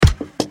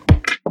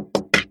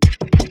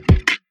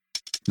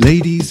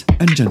Ladies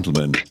and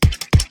gentlemen,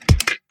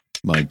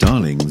 my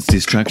darling's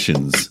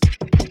distractions.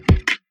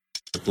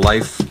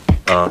 Life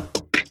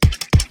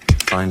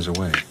finds a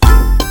way.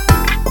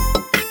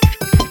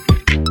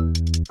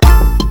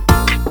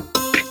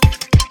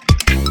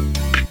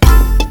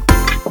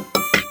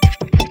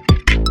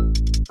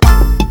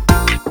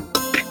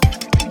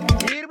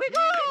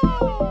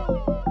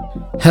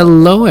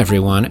 Hello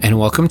everyone, and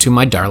welcome to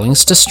my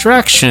darling's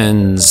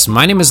distractions.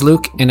 My name is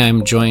Luke, and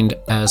I'm joined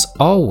as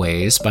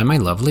always by my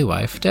lovely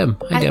wife, Deb.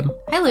 Hi Deb.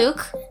 Hi,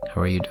 Luke.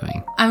 How are you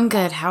doing? I'm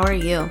good. How are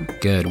you?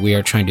 Good. We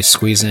are trying to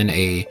squeeze in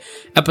a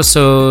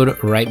episode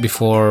right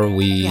before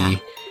we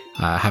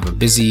have a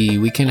busy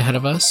weekend ahead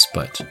of us,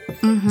 but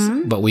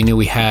we knew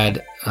we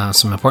had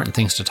some important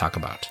things to talk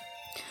about.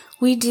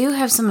 We do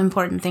have some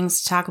important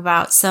things to talk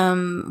about,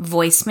 some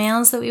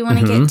voicemails that we want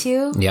to get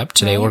to. Yep.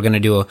 Today we're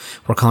going to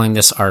we're calling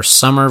this our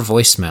summer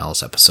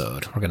voicemails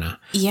episode. We're going to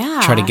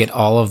try to get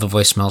all of the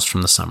voicemails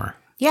from the summer.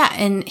 Yeah,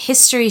 and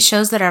history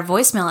shows that our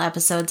voicemail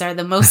episodes are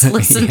the most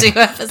listened to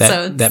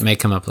episodes. That may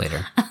come up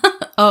later.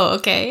 Oh,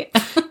 okay.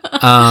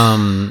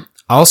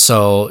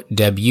 Also,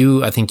 Deb,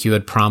 I think you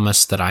had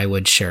promised that I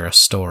would share a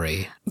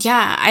story.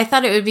 Yeah, I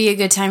thought it would be a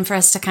good time for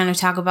us to kind of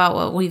talk about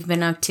what we've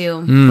been up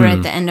to. We're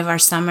at the end of our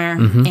summer,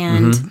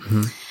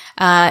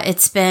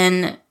 it's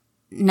been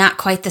not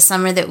quite the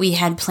summer that we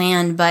had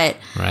planned, but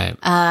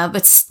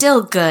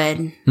still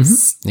good.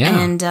 Yeah.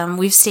 And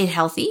we've stayed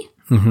healthy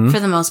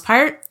for the most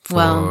part.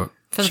 For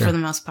the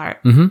most part.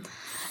 I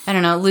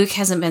don't know. Luke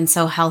hasn't been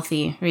so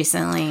healthy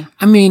recently.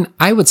 I mean,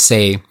 I would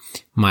say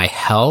my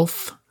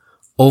health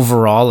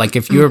overall, like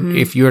if you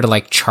were to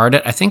like chart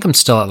it, I think I'm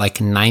still at like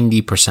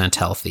 90%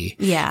 healthy.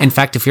 Yeah. In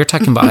fact, if you're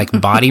talking about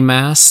like body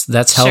mass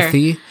that's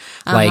healthy,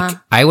 like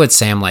I would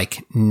say I'm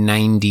like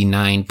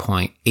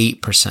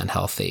 99.8%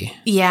 healthy.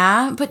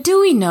 Yeah, but do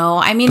we know?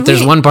 I mean, but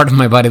there's one part of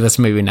my body that's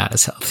maybe not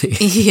as healthy.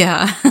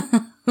 Yeah.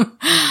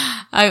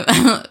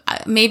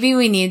 Maybe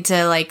we need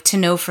to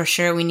know for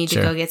sure. We need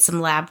to go get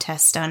some lab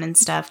tests done and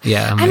stuff.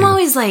 Yeah. I'm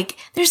always like,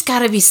 there's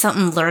got to be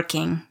something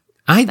lurking.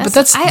 I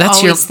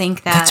always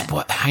think that. That's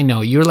what I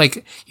know. You're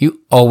like,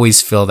 you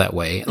always feel that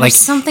way. Like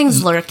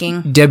something's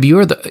lurking. Deb,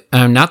 you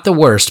are not the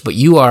worst, but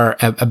you are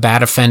a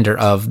bad offender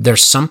of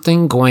there's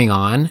something going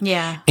on.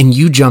 Yeah. And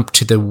you jump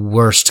to the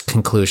worst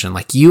conclusion.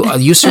 Like you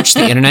search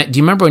the internet. Do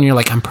you remember when you're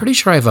like, I'm pretty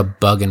sure I have a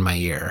bug in my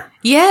ear?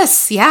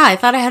 Yes. Yeah. I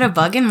thought I had a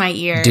bug in my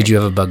ear. Did you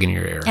have a bug in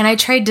your ear? And I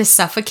tried to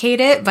suffocate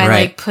it by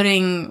like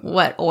putting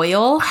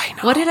oil? I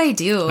know. What did I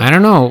do? I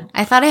don't know.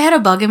 I thought I had a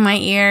bug in my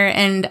ear,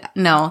 and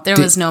no, there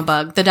was no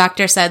bug. The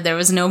doctor said there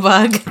was no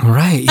bug.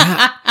 Right.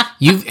 Yeah.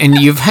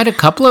 You've had a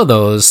couple of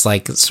those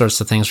like sorts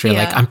of things where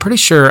you're like, I'm pretty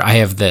sure I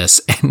have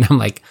this. And I'm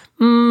like,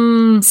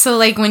 So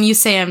like when you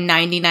say I'm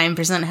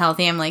 99%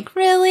 healthy, I'm like,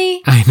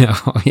 really? I know.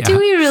 Yeah. Do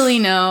we really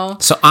know?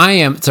 So I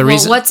am the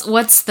reason. What's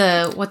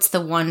the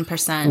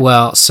 1%?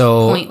 Well, so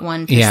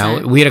 0.1%.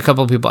 Yeah, we had a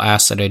couple of people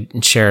ask that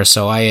I'd share.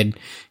 So I had.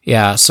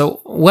 Yeah,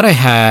 so what I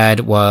had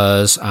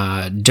was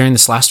during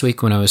this last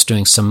week when I was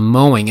doing some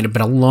mowing, it had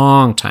been a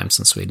long time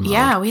since we'd mowed.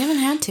 Yeah, we haven't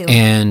had to.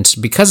 And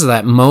because of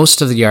that,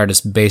 most of the yard is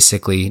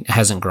basically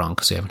hasn't grown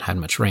because we haven't had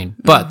much rain.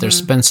 But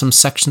there's been some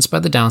sections by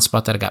the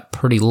downspout that got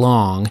pretty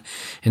long.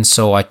 And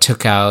so I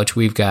took out,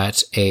 we've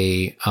got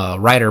a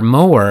rider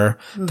mower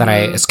that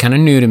it's kind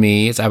of new to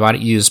me. I bought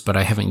it used, but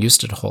I haven't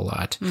used it a whole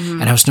lot.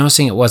 And I was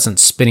noticing it wasn't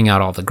spitting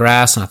out all the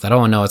grass. And I thought,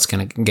 oh no, it's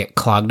going to get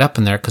clogged up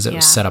in there because it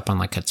was set up on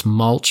like its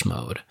mulch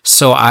mode.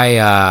 So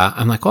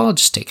I'm like, well, I'll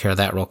just take care of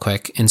that real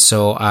quick. And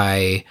so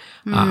I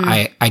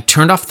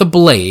turned off the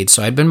blade.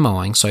 So I'd been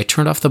mowing. So I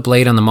turned off the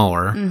blade on the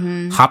mower,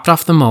 hopped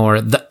off the mower.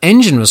 The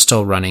engine was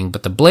still running,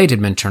 but the blade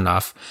had been turned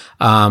off.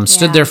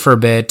 Stood there for a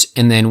bit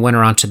and then went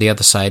around to the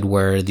other side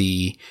where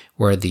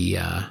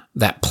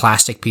that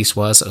plastic piece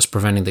was that was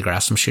preventing the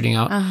grass from shooting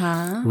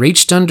out.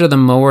 Reached under the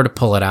mower to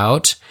pull it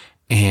out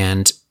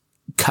and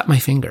cut my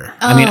finger.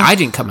 I mean, I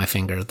didn't cut my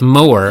finger. The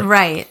mower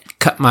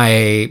cut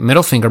my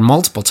middle finger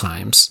multiple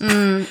times.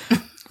 And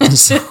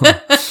so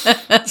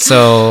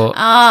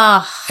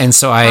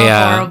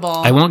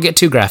I won't get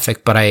too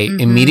graphic, but I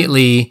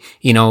immediately,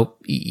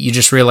 you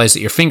just realize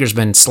that your finger's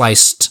been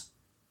sliced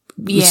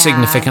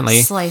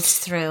significantly.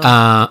 Sliced through.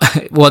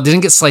 Well, it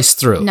didn't get sliced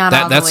through. Not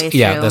all the way through.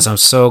 Yeah, I'm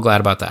so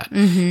glad about that.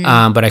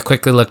 But I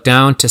quickly looked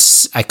down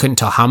I couldn't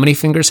tell how many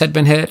fingers had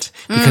been hit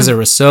because there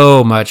was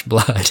so much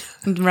blood.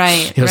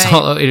 Right. It was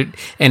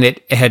and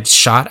it had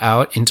shot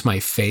out into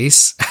my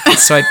face.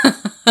 So I had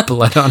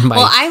blood on my...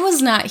 Well, I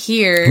was not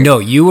here. No,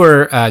 you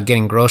were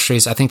getting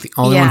groceries. I think the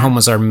only one home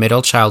was our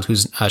middle child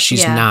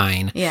she's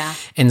 9. Yeah.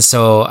 And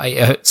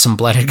so some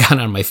blood had gone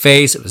on my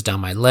face. It was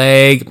down my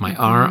leg, my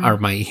arm, or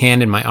my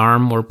hand and my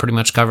arm were pretty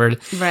much covered.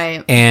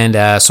 Right. And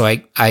so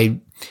I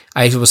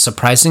was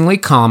surprisingly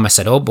calm. I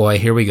said, "Oh boy,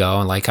 here we go."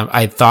 And like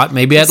I thought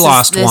maybe I'd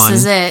lost one. This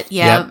is it.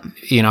 Yep.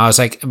 I was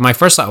like, my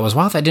first thought was,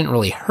 "Wow, that didn't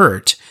really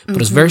hurt," but it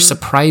was very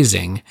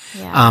surprising.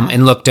 Yeah.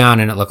 And looked down,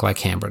 and it looked like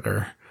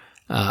hamburger.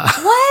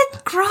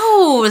 What?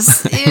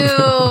 Gross. Ew.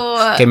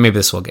 Okay, maybe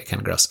this will get kind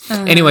of gross.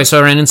 Anyway, so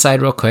I ran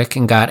inside real quick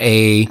and got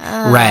a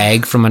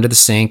rag from under the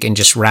sink and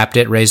just wrapped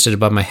it, raised it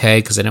above my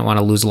head because I didn't want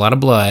to lose a lot of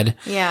blood.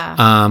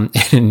 Yeah.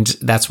 And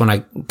that's when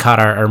I caught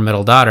our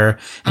middle daughter,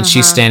 and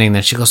she's standing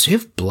there. She goes, "You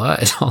have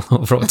blood all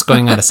over. What's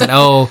going on?" I said,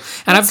 "Oh,"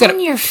 and What's on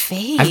your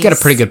face? I've got a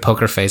pretty good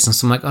poker face, and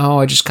so I'm like, "Oh,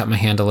 I just cut my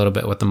hand a little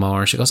bit with the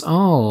mower." She goes,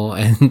 "Oh,"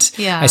 and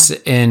Yeah.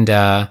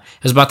 it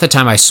was about the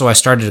time I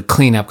started to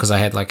clean up because I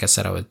had, like I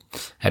said,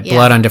 had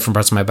blood on different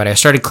parts of my body. I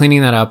started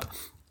cleaning that up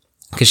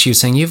because she was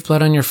saying, "You have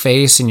blood on your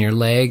face and your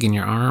leg and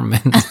your arm."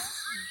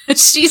 And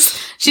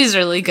she's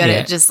really good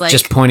at just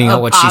pointing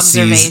out what she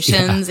sees.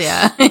 Observations,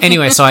 yeah.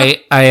 Anyway, so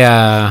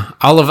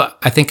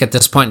I think at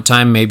this point in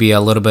time, maybe a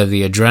little bit of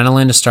the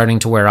adrenaline is starting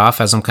to wear off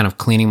as I'm kind of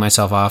cleaning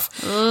myself off.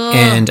 Ugh.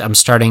 And I'm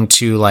starting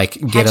to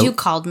Had you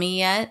called me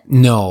yet?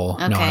 No.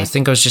 Okay. No. I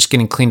think I was just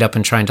getting cleaned up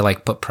and trying to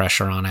put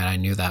pressure on it. I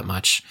knew that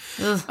much.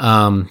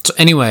 So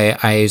anyway,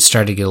 I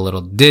started to get a little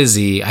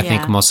dizzy. I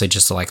think mostly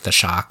just the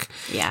shock.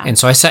 Yeah. And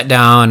so I sat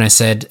down. I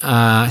said,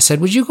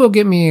 would you go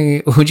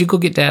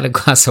get Dad a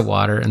glass of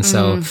water? And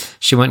so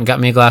she went and got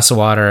me a glass of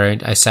water.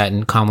 I sat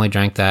and calmly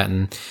drank that,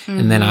 and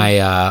then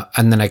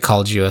I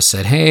called you. I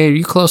said, "Hey, are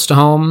you close to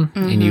home?"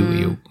 And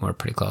you were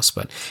pretty close.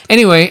 But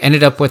anyway,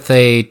 ended up with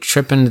a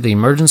trip into the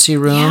emergency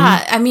room.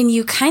 Yeah, I mean,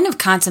 you kind of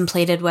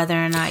contemplated whether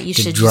or not you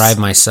should drive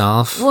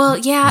myself. Well,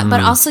 yeah,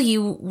 but also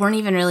you weren't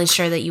even really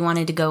sure that you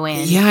wanted to go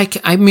in. Yeah,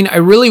 I mean, I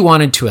really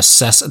wanted to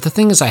assess. The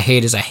thing is, I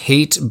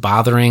hate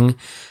bothering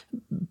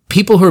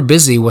people who are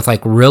busy with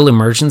real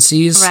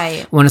emergencies.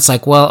 Right. When it's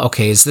well,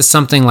 okay, is this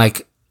something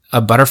a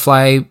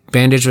butterfly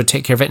bandage would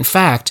take care of it? In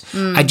fact,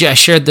 I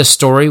shared this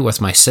story with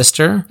my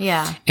sister.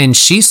 Yeah. And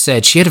she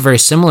said she had a very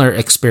similar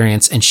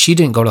experience, and she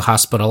didn't go to the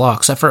hospital at all,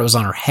 except for it was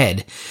on her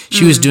head.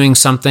 She was doing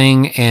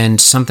something, and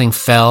something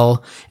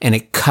fell, and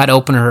it cut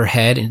open her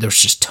head, and there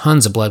was just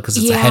tons of blood because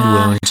it's a head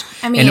wound.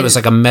 I mean, and it was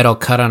a metal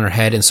cut on her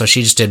head, and so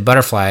she just did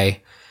butterfly.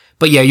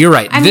 But yeah, you're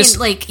right.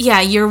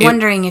 You're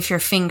wondering if your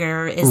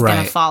finger is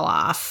going to fall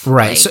off.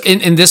 Right. So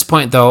in this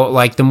point, though,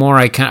 the more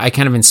I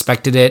kind of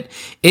inspected it,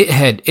 it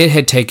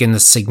had taken the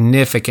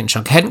significant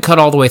chunk. It hadn't cut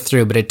all the way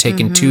through, but it had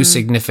taken two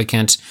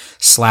significant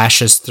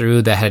slashes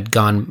through that had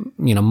gone,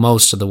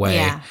 most of the way.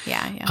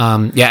 Yeah.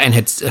 And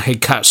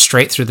had cut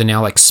straight through the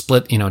nail,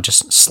 split,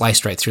 just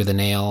sliced right through the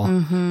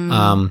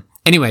nail.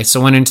 Anyway, so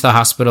went into the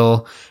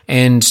hospital,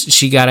 and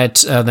she got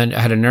it. Then I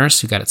had a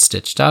nurse who got it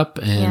stitched up,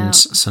 and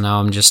so now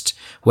I'm just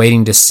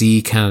waiting to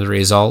see kind of the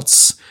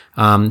results.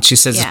 She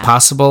says it's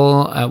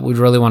possible. We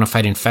really want to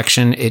fight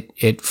infection.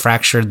 It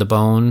fractured the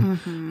bone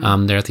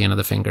there at the end of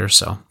the finger,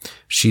 so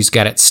she's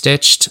got it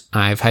stitched.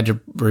 I've had to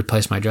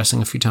replace my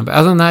dressing a few times, but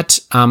other than that,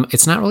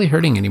 it's not really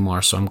hurting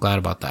anymore. So I'm glad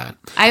about that.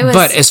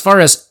 But as far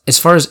as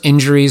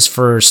injuries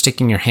for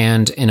sticking your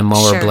hand in a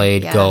mower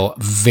blade go,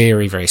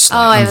 very, very slow.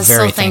 Oh, I was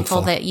so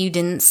thankful that you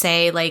didn't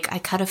say I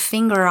cut a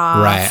finger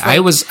off. Right. I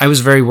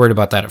was very worried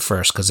about that at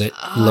first because it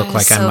looked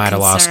like I might have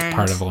lost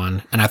part of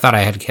one, and I thought I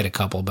had hit a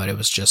couple, but it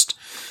was just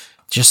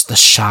the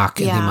shock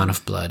and the amount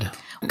of blood.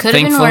 Could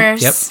have been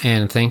worse. Yep,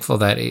 and thankful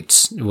that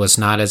it was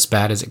not as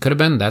bad as it could have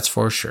been. That's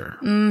for sure.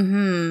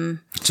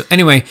 So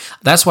anyway,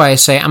 that's why I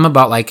say I'm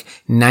about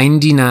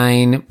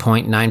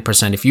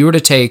 99.9%. If you were to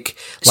take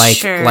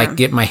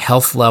get my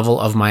health level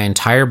of my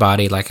entire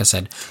body, like I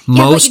said,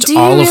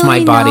 all of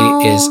my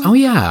body is. Oh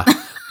yeah,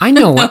 I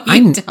know when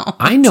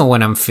I know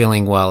when I'm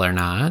feeling well or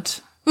not.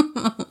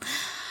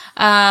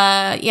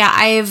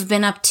 I've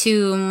been up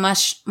to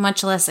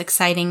much less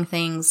exciting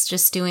things.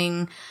 Just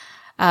doing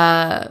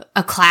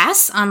a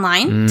class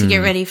online to get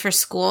ready for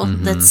school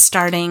that's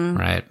starting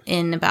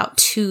in about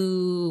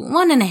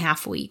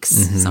 1.5 weeks,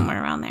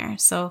 somewhere around there.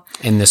 So,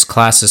 and this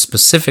class is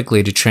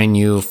specifically to train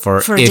you for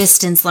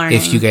distance learning.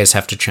 If you guys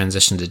have to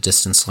transition to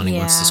distance learning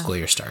once the school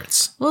year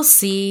starts, we'll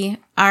see.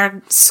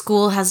 Our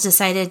school has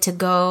decided to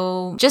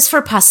go, just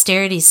for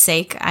posterity's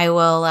sake, I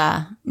will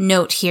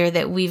note here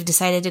that we've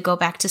decided to go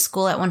back to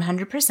school at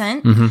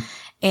 100%.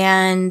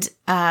 And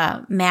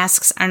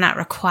masks are not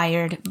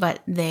required, but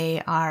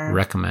they are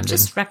recommended.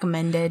 Just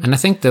recommended. And I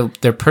think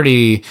they're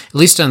pretty, at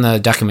least on the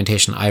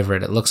documentation I've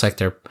read, it looks like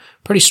they're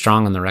pretty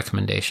strong on the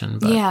recommendation.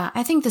 But. Yeah,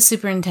 I think the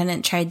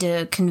superintendent tried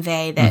to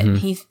convey that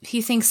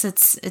he thinks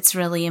it's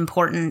really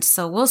important.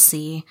 So we'll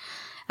see.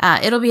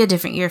 It'll be a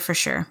different year for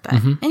sure. But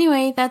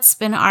anyway, that's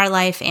been our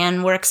life,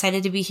 and we're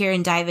excited to be here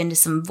and dive into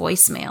some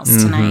voicemails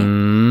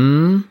tonight.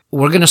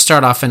 We're going to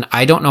start off, and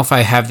I don't know if I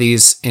have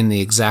these in the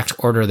exact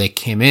order they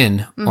came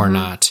in or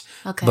not.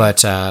 Okay.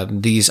 But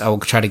these, I will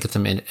try to get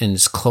them in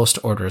as close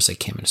to order as they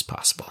came in as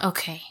possible.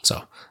 Okay.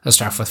 So let's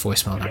start off with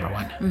voicemail number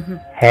 1.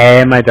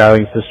 Hey, my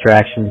darlings,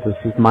 distractions. This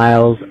is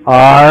Miles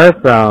R.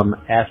 from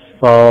S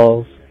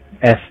Falls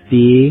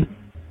SD,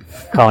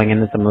 calling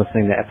in as I'm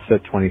listening to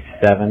episode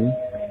 27.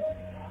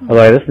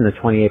 Although I listened to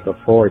 28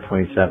 before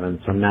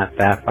 27, so I'm not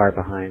that far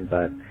behind,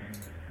 but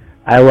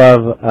I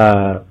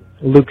love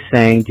Luke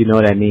saying, "Do you know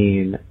what I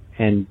mean?"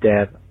 and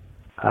Deb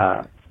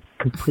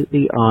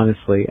completely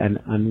honestly and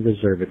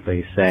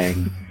unreservedly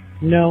saying,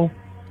 "No."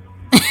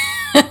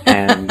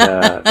 And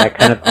that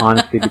kind of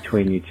honesty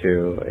between you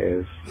two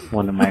is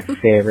one of my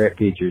favorite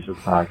features of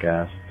the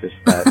podcast. Just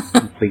that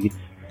complete,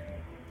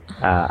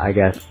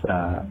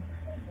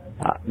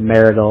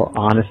 marital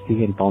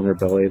honesty and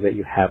vulnerability that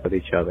you have with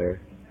each other.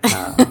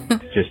 To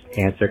just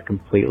answer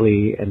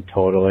completely and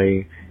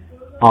totally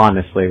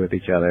honestly with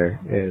each other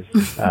is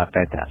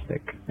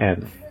fantastic.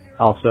 And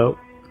also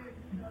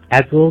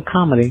adds a little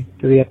comedy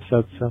to the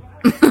episode. So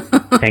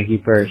thank you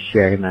for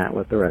sharing that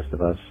with the rest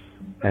of us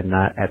and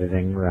not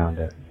editing around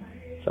it.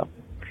 So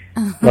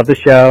love the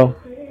show.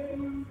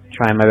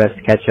 Trying my best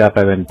to catch up.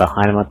 I've been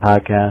behind on my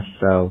podcast,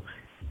 so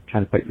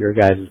trying to put your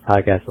guys'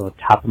 podcast on the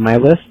top of my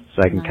list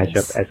so I can catch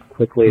up as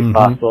quickly as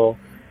possible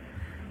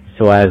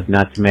so as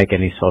not to make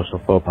any social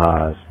faux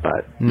pas.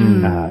 But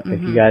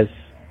if you guys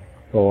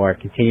are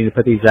continuing to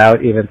put these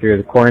out even through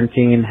the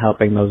quarantine,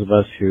 helping those of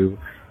us who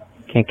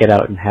can't get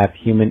out and have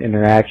human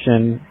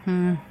interaction,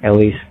 at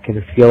least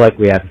can feel like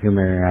we have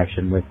human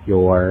interaction with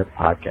your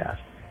podcast.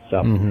 So,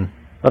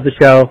 love the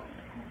show.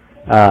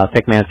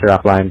 Pick my answer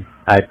offline.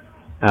 I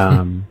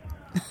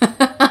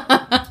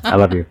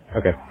love you.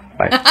 Okay,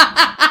 bye.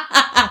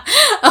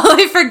 Oh,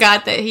 I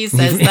forgot that he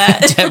says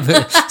that.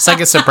 It's like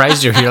it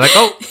surprised you. You're like,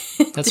 oh,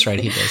 that's right.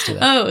 He does do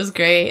that. Oh, it was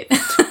great.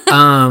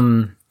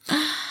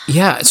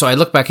 Yeah, so I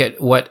look back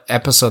at what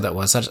episode that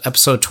was. That's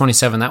episode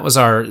 27. That was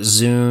our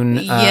Zune.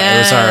 It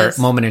was our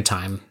moment in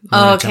time.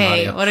 Oh,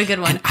 okay. What a good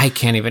one. And I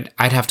can't even,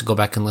 I'd have to go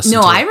back and listen to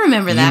it. No, I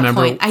remember that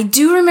point. I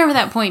do remember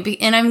that point.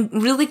 And I'm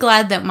really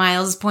glad that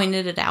Miles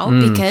pointed it out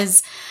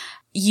because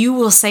you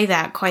will say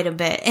that quite a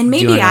bit. And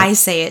maybe I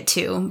say it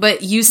too,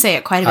 but you say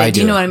it quite a bit.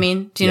 Do you know what I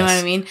mean? Do you know what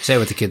I mean? Say it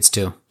with the kids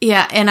too.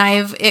 Yeah. And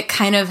it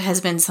kind of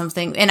has been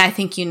something, and I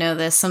think you know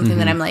this, something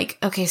that I'm like,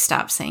 okay,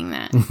 stop saying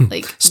that.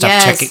 Like,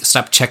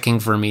 stop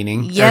checking for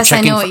meaning. Yes, I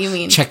know what you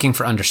mean. Checking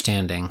for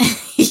understanding.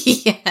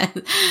 Yeah.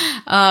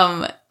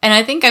 And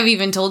I think I've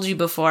even told you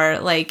before,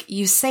 like,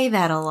 you say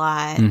that a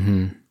lot.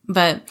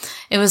 But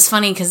it was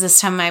funny because this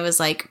time I was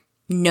like,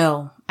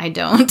 no, I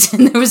don't.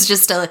 And there was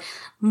just a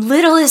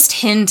littlest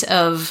hint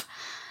of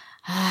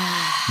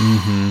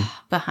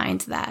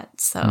behind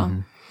that.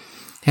 So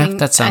yeah,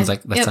 that sounds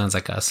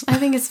like us. I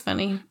think it's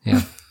funny.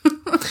 Yeah.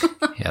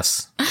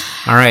 Yes.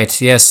 All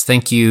right. Yes.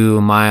 Thank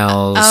you,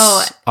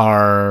 Miles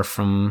R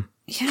from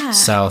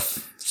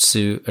South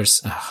Sioux or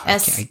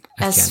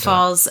S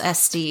Falls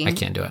SD. I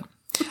can't do it.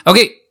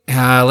 Okay.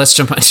 Let's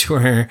jump on to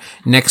our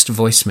next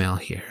voicemail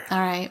here. All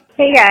right.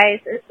 Hey guys,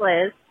 it's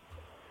Liz.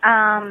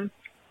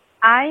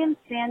 I am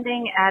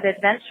standing at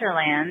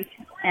Adventureland,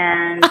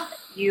 and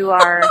you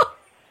are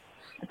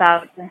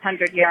about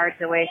 100 yards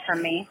away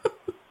from me.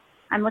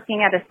 I'm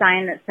looking at a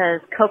sign that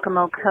says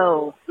Kokomo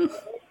Cove,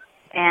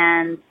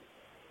 and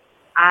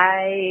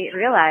I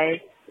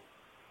realized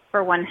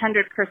for 100%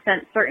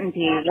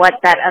 certainty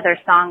what that other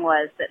song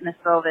was that Miss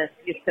Bovis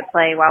used to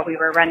play while we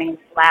were running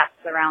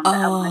laps around the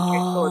elementary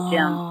school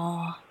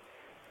gym.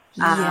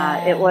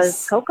 Yes. It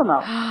was Kokomo.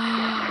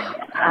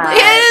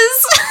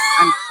 Yes!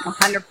 I'm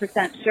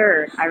 100%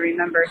 sure I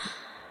remember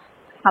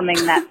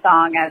humming that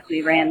song as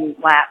we ran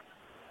laps.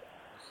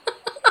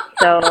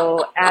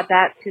 So add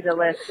that to the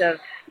list of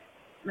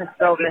Miss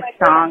Bovis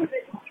songs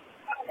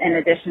in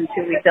addition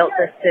to We Built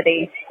This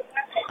City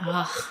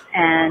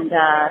and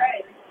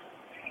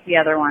the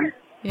other one.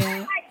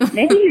 Yeah.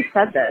 Maybe you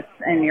said this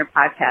in your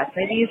podcast.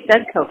 Maybe you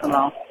said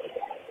Kokomo.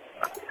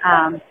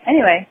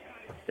 Anyway,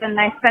 it's been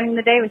nice spending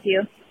the day with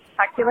you.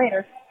 Talk to you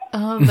later.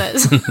 Oh,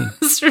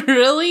 that's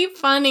really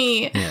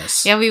funny.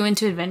 Yes. Yeah, we went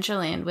to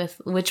Adventureland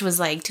which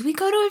was like, do we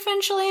go to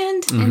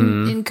Adventureland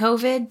in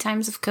COVID,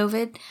 times of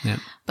COVID? Yeah.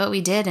 But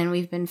we did, and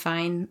we've been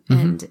fine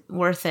and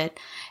worth it.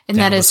 And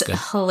that is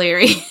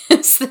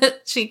hilarious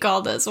that she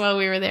called us while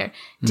we were there.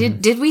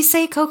 Did we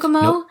say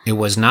Kokomo? Nope, it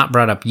was not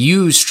brought up.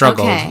 You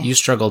struggled. Okay. You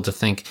struggled to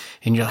think,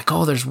 and you're like,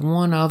 oh, there's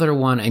one other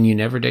one, and you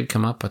never did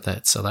come up with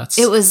it. So that's...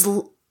 It was...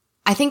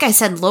 I think I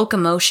said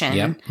Locomotion.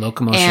 Yep,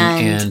 Locomotion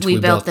and We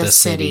Built This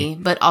City.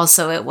 But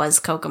also it was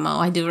Kokomo.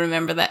 I do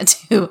remember that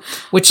too.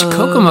 Which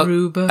Kokomo...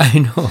 Aruba. I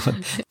know.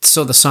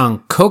 So the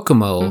song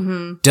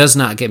Kokomo does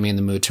not get me in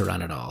the mood to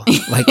run at all.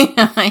 Like,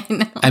 I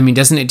know. I mean,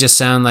 doesn't it just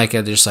sound like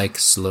just like,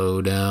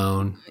 slow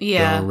down,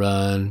 don't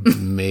run,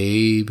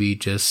 maybe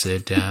just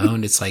sit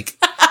down? It's like...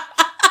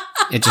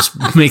 It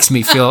just makes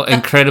me feel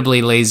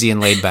incredibly lazy and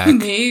laid back.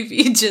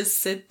 Maybe just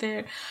sit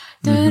there.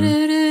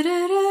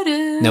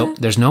 Nope,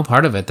 there's no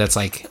part of it that's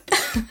like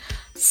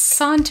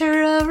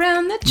saunter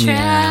around the track.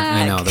 Yeah,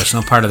 I know. There's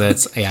no part of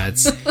that.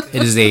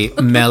 It is a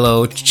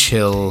mellow,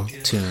 chill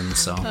tune.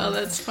 So, oh,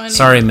 that's funny.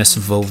 Sorry, Miss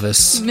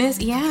Vovis. Miss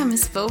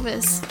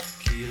Vovis.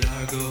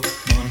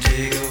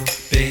 Montego,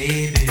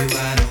 baby,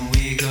 why don't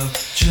we go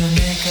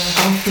Jamaica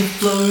off the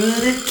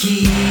Florida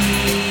Keys?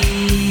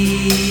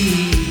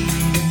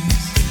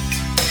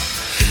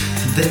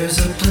 There's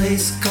a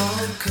place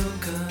called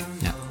Kokomo.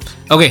 Yeah.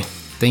 Okay.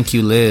 Thank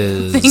you,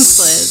 Liz. Thanks,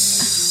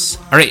 Liz.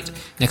 All right,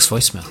 next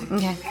voicemail.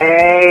 Okay.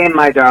 Hey,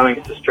 my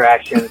darling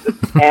distractions.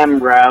 It's M.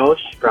 Roush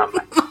from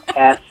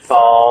S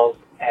Falls,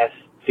 S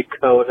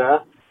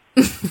Dakota.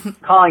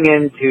 calling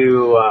in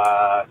to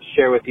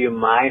share with you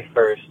my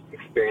first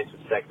experience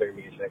with secular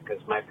music,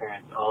 because my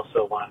parents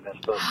also wanted us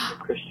to listen to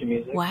Christian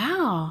music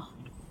Wow.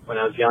 when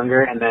I was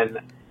younger. And then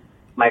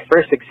my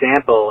first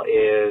example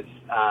is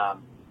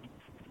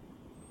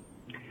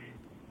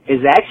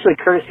actually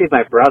courtesy of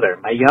my brother,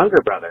 my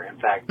younger brother, in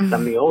fact, 'cause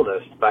I'm the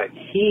oldest. But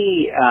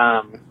he,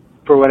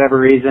 for whatever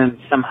reason,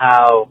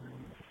 somehow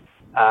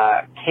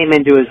came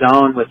into his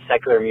own with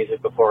secular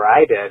music before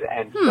I did.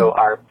 And so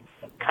our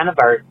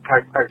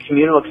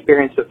communal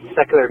experience with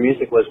secular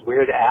music was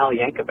Weird Al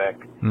Yankovic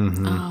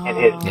and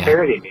his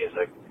parody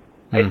music.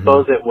 I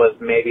suppose it was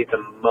maybe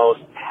the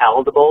most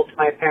palatable to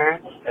my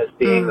parents as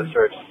being the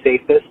sort of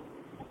safest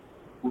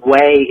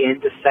way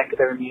into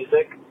secular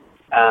music.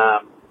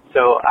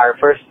 So our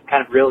first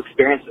kind of real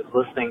experience was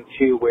listening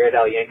to Weird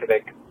Al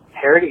Yankovic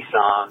parody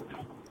songs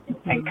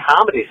and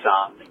comedy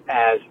songs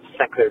as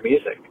secular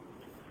music.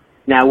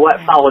 Now, what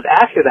followed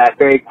after that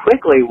very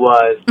quickly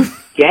was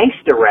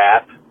gangsta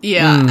rap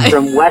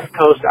from West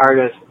Coast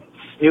artists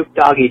Snoop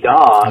Doggy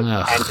Dogg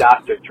and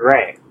Dr.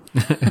 Dre.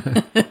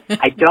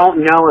 I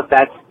don't know if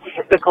that's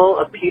typical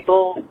of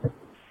people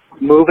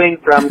moving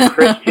from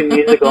Christian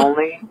music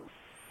only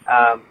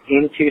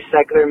into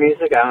secular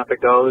music. I don't know if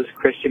it goes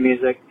Christian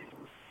music,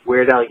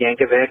 Weird Al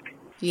Yankovic,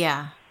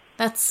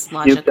 that's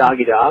logical. Snoop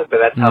Doggy Dogg, but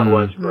that's how it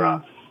was for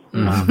us.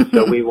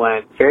 So we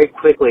went very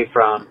quickly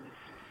from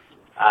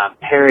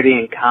parody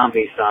and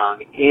comedy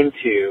song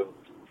into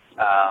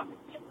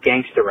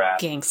gangster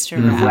rap.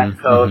 West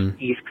Coast,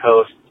 East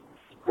Coast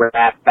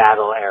rap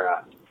battle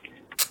era.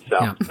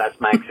 So that's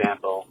my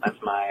example.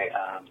 That's my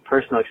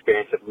personal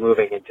experience of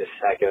moving into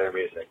secular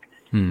music.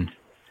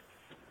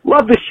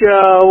 Love the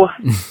show.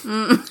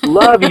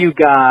 Love you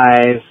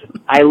guys.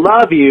 I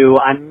love you.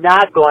 I'm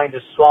not going to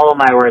swallow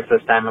my words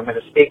this time. I'm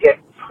going to speak it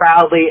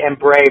proudly and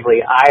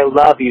bravely. I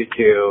love you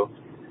too.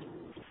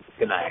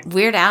 Good night.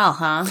 Weird Al,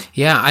 huh?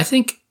 Yeah, I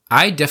think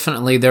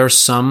there are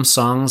some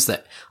songs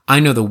that I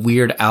know the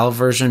Weird Al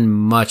version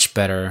much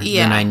better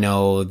than I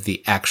know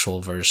the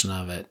actual version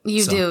of it.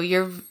 You do.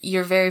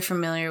 You're very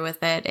familiar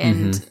with it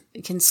and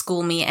can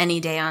school me any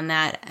day on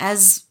that,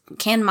 as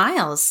can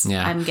Miles,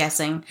 I'm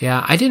guessing.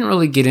 Yeah, I didn't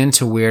really get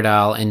into Weird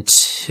Al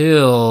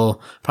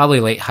until probably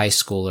late high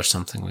school or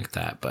something like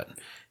that. But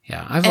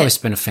yeah, I've always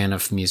been a fan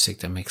of music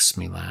that makes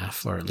me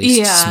laugh or at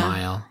least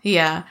smile.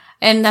 Yeah.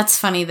 And that's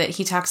funny that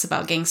he talks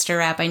about gangster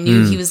rap. I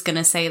knew he was going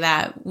to say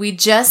that. We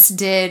just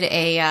did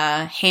a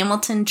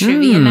Hamilton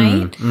trivia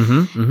night,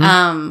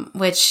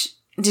 which,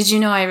 did you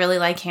know I really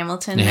like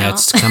Hamilton now? Yeah,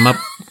 it's come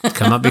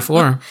up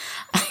before.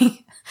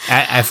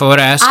 If I would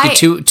have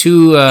asked you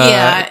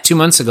 2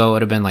 months ago, it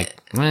would have been like,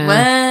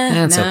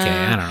 that's okay.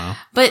 I don't know.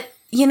 But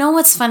you know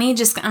what's funny?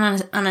 Just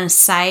on a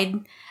side,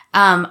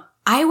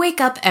 I wake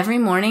up every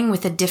morning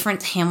with a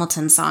different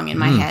Hamilton song in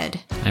my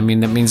head. I mean,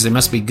 that means they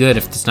must be good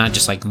if it's not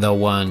just like the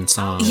one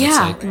song.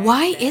 Yeah.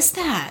 Why is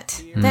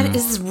that? That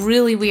is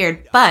really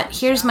weird. But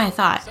here's my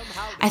thought.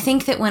 I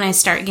think that when I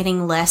start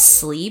getting less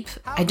sleep,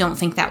 I don't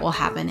think that will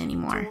happen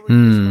anymore.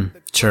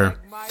 Sure.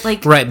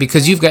 Right,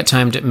 because you've got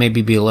time to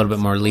maybe be a little bit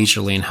more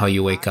leisurely in how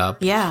you wake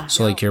up. Yeah.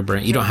 So like your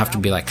brain, you don't have to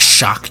be like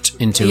shocked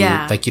into,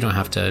 like you don't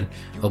have to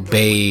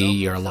obey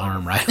your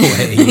alarm right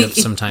away. You have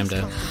some time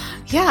to...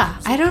 Yeah,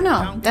 I don't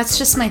know. That's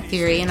just my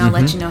theory, and I'll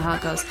let you know how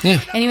it goes. Yeah.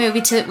 Anyway,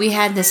 we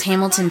had this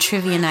Hamilton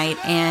trivia night,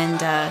 and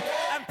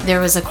there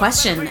was a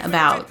question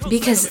about,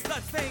 because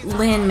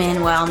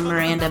Lin-Manuel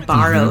Miranda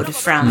borrowed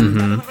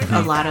from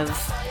a lot of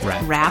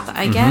rap,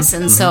 I guess,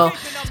 and so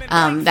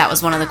that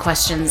was one of the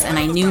questions, and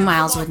I knew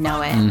Miles would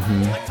know it.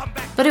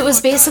 But it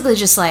was basically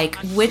just like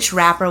which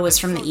rapper was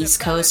from the East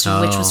Coast and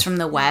which was from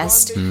the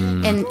West,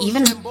 and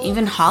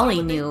even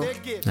Holly knew.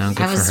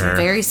 I was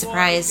very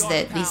surprised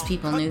that these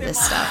people knew this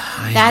stuff.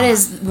 That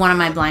is one of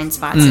my blind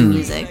spots in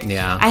music.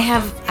 Yeah, I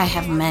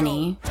have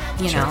many,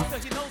 you know.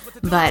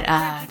 But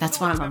that's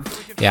one of them.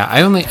 Yeah,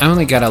 I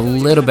only got a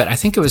little bit. I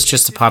think it was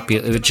just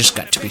it just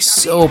got to be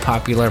so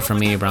popular for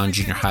me around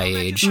junior high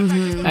age.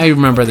 I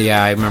remember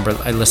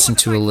I listened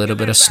to a little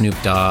bit of Snoop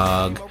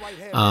Dogg.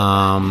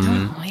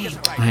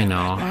 I know.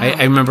 Wow.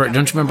 I remember.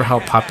 Don't you remember how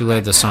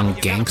popular the song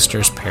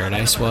 "Gangster's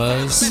Paradise"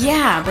 was?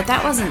 Yeah, but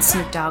that wasn't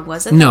Snoop Dogg,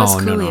 was it? No, that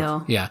was Coolio.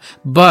 No. Yeah,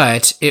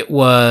 but it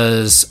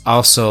was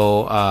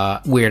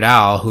also Weird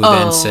Al who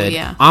then said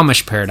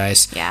 "Amish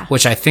Paradise,"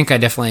 which I think I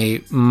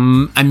definitely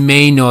I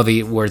may know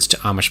the words to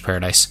 "Amish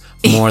Paradise"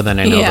 more than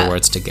I know the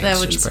words to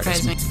 "Gangster's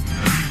Paradise." That wouldn't surprise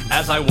me.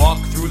 As I walk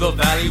through the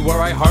valley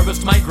where I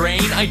harvest my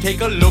grain, I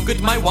take a look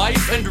at my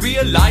wife and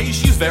realize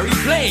she's very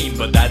plain.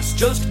 But that's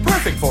just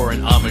perfect for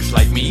an Amish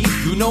like me.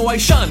 You know I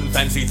shun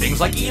fancy things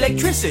like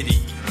electricity.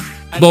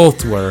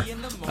 Both were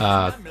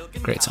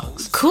great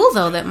songs. Cool,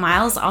 though, that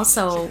Miles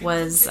also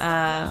was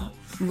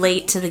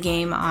late to the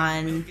game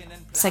on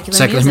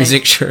secular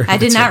music. Sure. I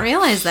did not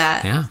realize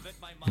that. Yeah.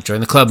 Join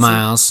the club,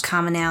 Miles.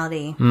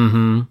 Commonality.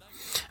 All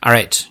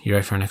right. You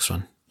ready for our next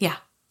one? Yeah.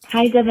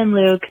 Hi, Deb and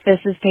Luke. This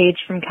is Paige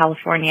from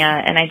California,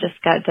 and I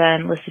just got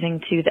done listening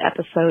to the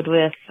episode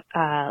with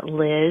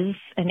Liz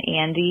and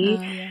Andy,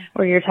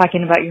 where you're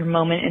talking about your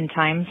moment in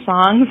time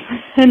songs.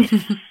 And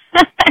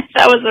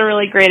That was a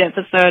really great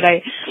episode.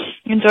 I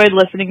enjoyed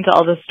listening to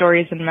all the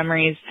stories and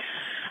memories.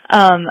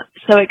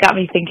 So it got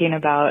me thinking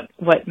about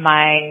what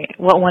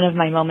one of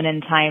my moment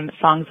in time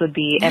songs would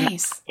be.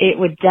 Nice. And it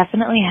would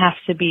definitely have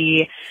to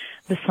be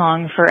the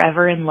song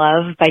Forever in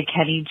Love by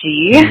Kenny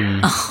G.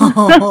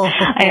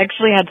 I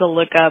actually had to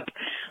look up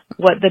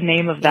what the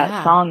name of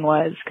that song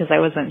was because I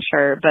wasn't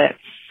sure, but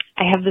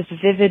I have this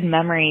vivid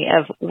memory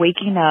of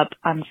waking up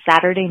on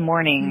Saturday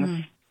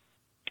mornings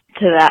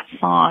to that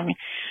song.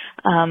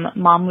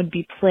 Mom would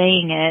be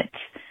playing it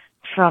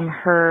from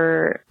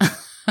her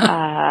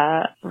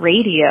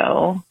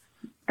radio,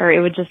 or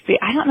it would just be,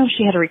 I don't know if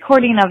she had a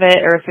recording of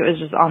it or if it was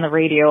just on the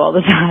radio all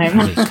the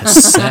time.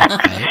 Cassette,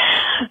 right?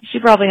 She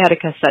probably had a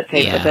cassette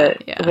tape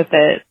with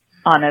it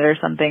on it or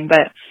something,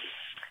 but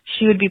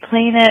she would be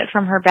playing it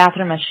from her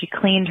bathroom as she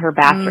cleaned her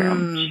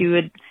bathroom. She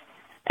would,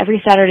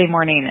 every Saturday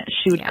morning,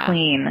 she would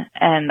clean,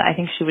 and I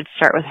think she would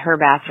start with her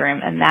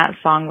bathroom, and that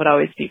song would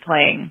always be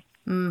playing.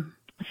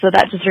 So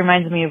that just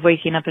reminds me of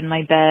waking up in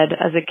my bed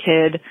as a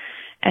kid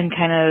and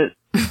kind of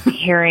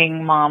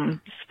hearing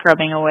Mom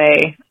scrubbing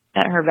away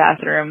at her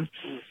bathroom.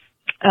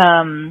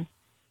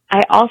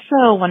 I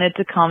also wanted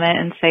to comment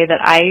and say that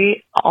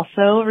I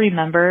also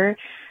remember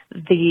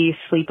the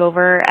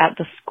sleepover at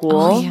the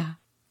school.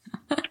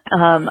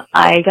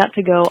 I got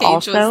to go Paige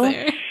also, was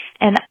there.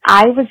 and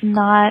I was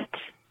not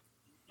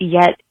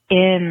yet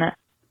in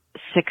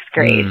 6th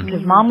grade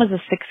because Mom was a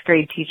 6th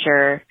grade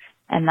teacher,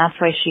 and that's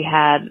why she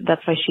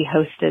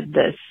hosted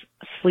this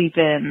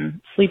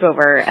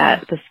sleepover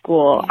at the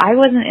school. I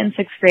wasn't in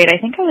 6th grade. I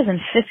think I was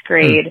in 5th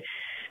grade,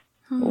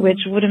 which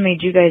would have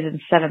made you guys in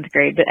 7th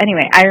grade. But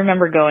anyway, I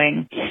remember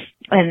going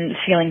and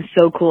feeling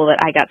so cool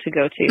that I got to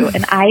go to.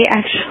 And I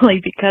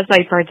actually, because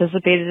I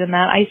participated in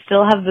that, I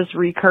still have this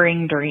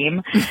recurring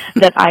dream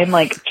that I'm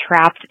like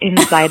trapped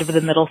inside of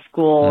the middle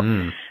school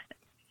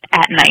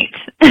at night.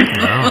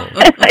 Wow.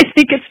 I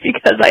think it's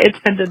because I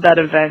attended that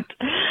event.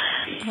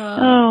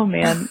 Oh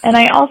man. And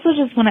I also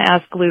just want to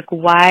ask Luke,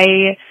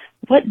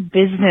 what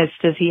business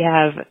does he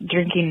have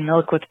drinking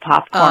milk with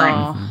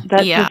popcorn?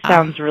 That just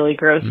sounds really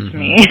gross to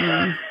me.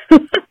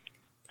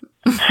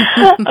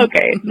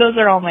 Okay, those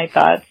are all my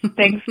thoughts.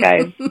 Thanks,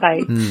 guys.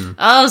 Bye.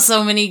 Oh,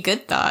 so many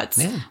good thoughts.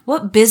 Yeah.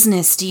 What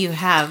business do you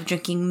have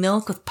drinking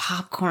milk with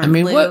popcorn, I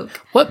mean,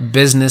 Luke? what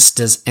business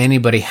does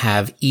anybody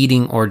have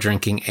eating or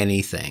drinking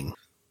anything?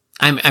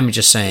 I'm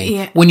just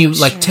saying, when you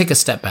take a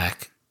step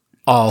back,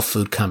 all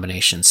food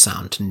combinations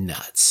sound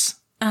nuts.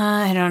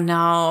 I don't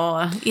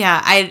know.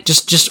 Yeah,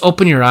 just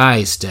open your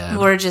eyes, Deb.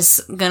 We're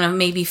just gonna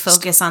maybe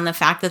focus on the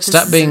fact that this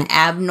is an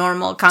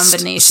abnormal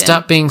combination.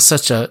 Stop being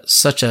such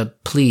a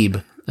plebe.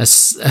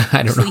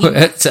 I don't know.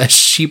 It's a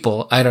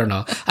sheeple. I don't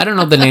know. I don't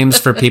know the names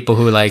for people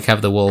who like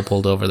have the wool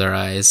pulled over their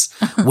eyes.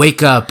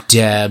 Wake up,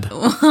 Deb.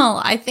 Well,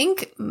 I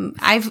think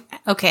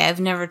I've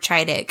never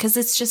tried it because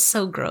it's just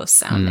so gross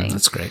sounding.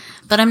 That's great.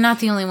 But I'm not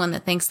the only one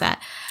that thinks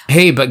that.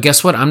 Hey, but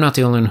guess what? I'm not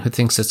the only one who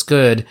thinks it's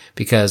good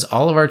because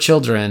all of our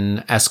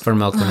children ask for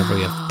milk whenever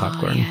we have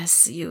popcorn. Yes,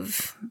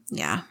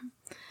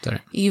 Sorry.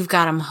 You've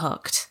got them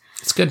hooked.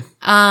 It's good.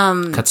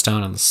 Cuts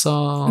down on the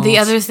salt. The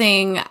other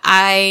thing,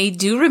 I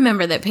do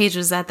remember that Paige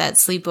was at that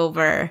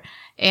sleepover,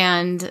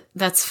 and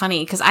that's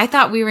funny because I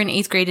thought we were in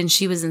 8th grade and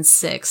she was in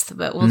 6th,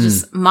 but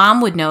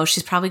Mom would know.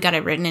 She's probably got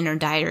it written in her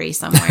diary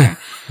somewhere.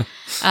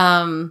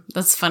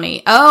 That's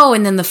funny. Oh,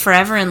 and then the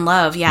Forever in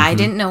Love. Yeah, I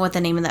didn't know what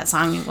the name of that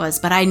song was,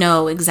 but I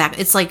know exactly.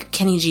 It's like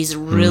Kenny G's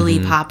really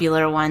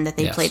popular one that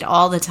they played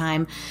all the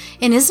time.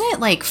 And isn't it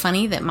like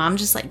funny that Mom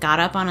just like got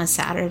up on a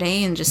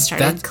Saturday and just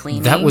started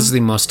cleaning? That was the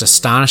most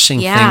astonishing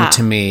thing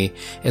to me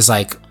is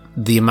like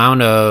the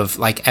amount of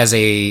like as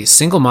a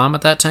single mom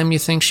at that time. You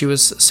think she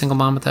was a single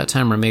mom at that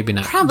time or maybe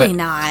not? Probably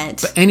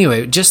not. But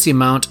anyway, just the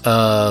amount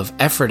of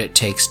effort it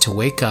takes to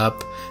wake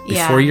up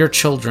before your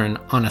children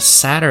on a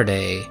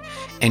Saturday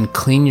and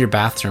clean your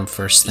bathroom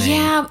first thing.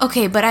 Yeah,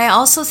 okay, but I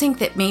also think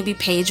that maybe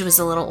Paige was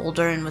a little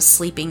older and was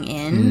sleeping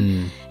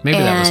in. Maybe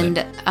that was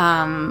it.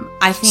 And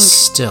I think...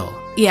 Still.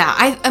 Yeah,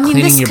 I mean,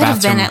 this could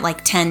have been at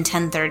like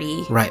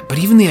 10:30. Right, but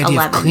even the idea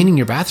 11. of cleaning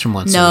your bathroom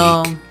once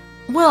a week.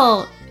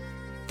 Well,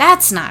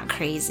 that's not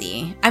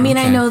crazy. I mean,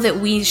 I know that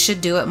we should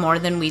do it more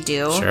than we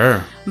do.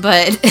 Sure.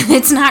 But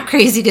it's not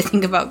crazy to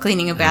think about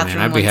cleaning a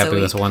bathroom once a week. I'd be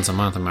happy with once a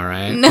month, am I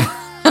right? No.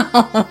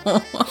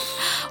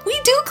 We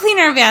do clean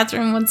our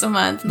bathroom once a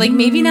month. Like,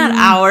 maybe not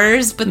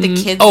ours, but the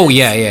kids. Oh,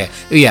 yeah.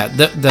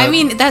 I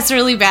mean, that's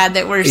really bad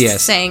that we're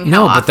saying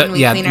how often we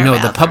clean our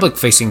bathroom. The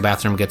public-facing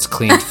bathroom gets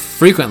cleaned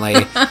frequently,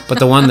 but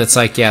the one that's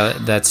like,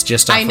 that's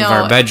just off of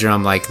our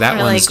bedroom, like, that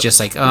one's just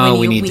like,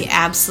 we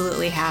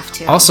absolutely have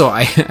to. Also,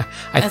 I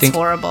that's think,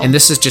 horrible. and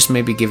this is just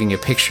maybe giving you a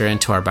picture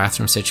into our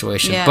bathroom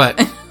situation, but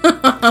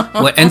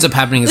what ends up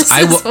happening is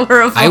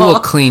I will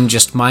clean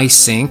just my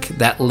sink,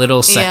 that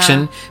little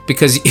section,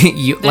 because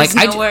there's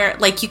nowhere,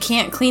 you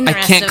can't clean the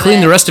rest of it. I can't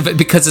clean the rest of it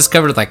because it's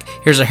covered with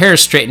here's a hair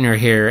straightener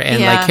here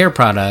and hair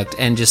product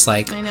and just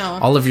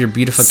all of your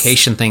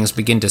beautification things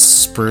begin to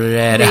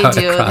spread out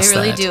across that.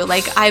 They really do.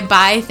 I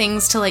buy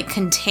things to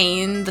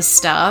contain the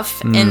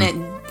stuff and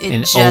it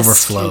just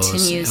overflows.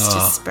 Continues to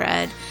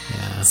spread.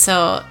 Yeah.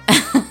 So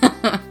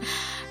I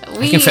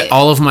can fit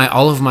all of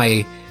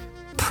my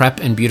prep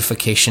and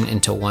beautification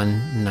into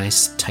one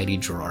nice tidy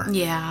drawer.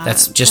 Yeah.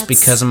 That's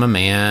because I'm a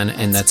man,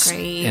 and that's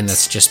great. And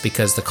that's just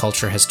because the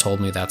culture has told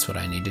me that's what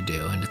I need to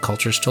do, and the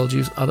culture's told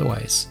you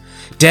otherwise.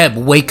 Deb,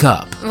 wake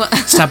up.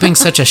 Stop being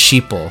such a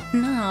sheeple.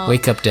 No.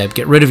 Wake up, Deb.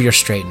 Get rid of your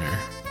straightener.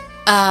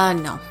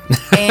 No.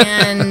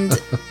 And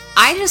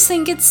I just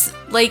think it's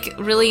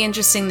really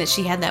interesting that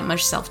she had that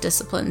much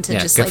self-discipline to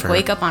just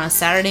wake up on a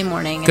Saturday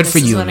morning. Good for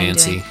you,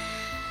 Nancy.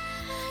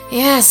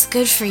 Yes,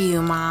 good for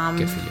you, Mom.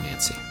 Good for you,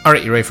 Nancy. All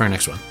right, you ready for our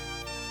next one?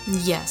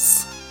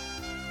 Yes.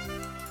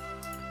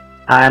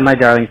 Hi, my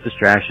darling's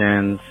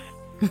distractions.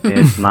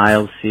 It's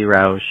Miles C.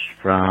 Roush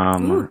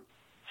from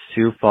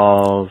Sioux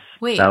Falls,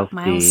 South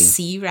Miles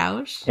C.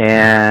 Roush?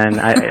 And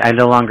I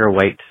no longer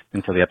wait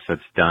until the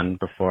episode's done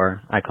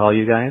before I call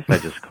you guys. I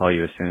just call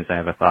you as soon as I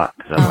have a thought,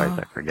 because otherwise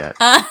I forget.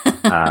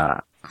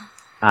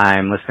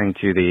 I'm listening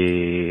to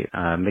the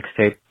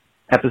mixtape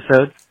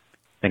episode.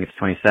 I think it's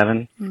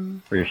 27,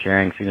 where you're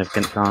sharing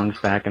significant songs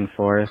back and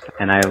forth.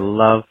 And I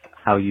love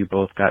how you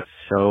both got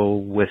so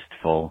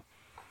wistful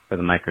for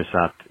the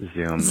Microsoft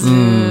Zoom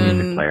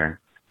music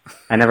player.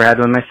 I never had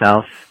one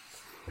myself.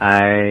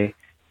 I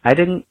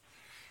didn't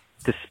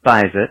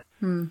despise it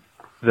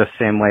the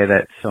same way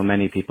that so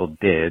many people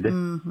did,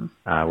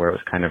 where it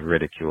was kind of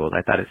ridiculed.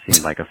 I thought it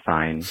seemed like a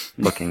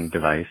fine-looking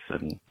device,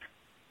 and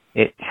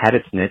it had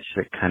its niche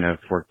that kind of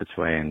worked its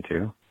way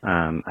into.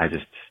 I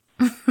just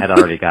had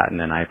already gotten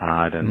an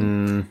iPod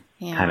and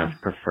kind of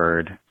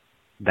preferred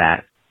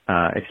that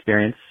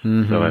experience.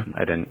 So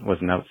I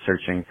wasn't out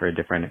searching for a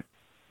different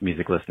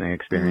music listening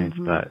experience.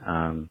 But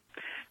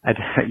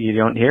you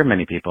don't hear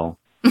many people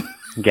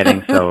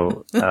getting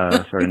so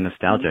sort of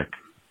nostalgic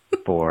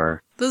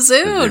for the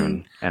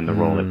Zune and the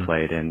role it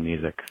played in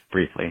music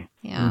briefly.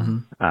 Yeah.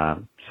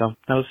 So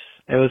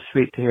it was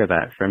sweet to hear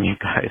that from you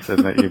guys,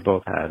 and that you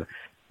both had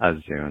a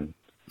Zune.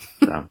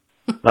 So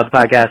love the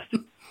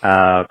podcast.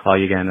 I'll call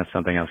you again if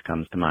something else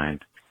comes to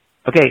mind.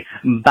 Okay,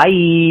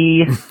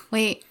 bye.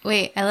 Wait,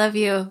 I love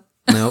you.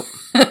 Nope.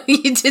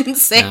 You didn't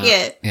say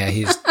it. Yeah,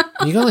 you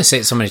can only say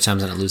it so many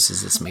times and it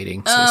loses this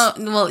meeting. So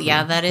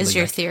that is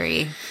your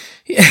theory.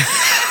 Yeah.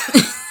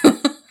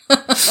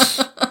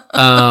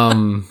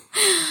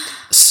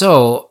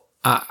 So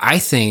I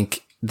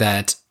think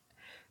that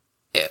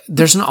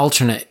there's an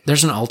alternate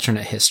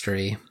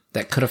history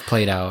that could have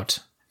played out.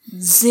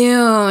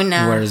 Zune.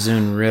 Where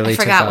Zune really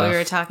took off. I forgot what we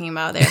were talking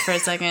about there for a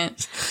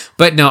second.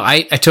 But no,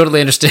 I totally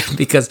understand,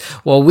 because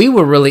while we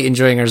were really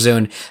enjoying our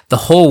Zune, the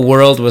whole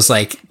world was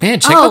like, man,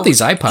 check out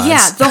these iPods.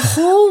 Yeah, the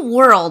whole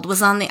world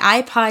was on the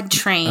iPod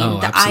train.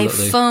 The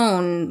absolutely.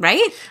 iPhone,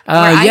 right?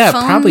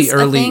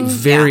 Probably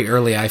very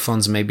early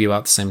iPhones, maybe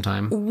about the same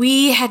time.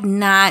 We had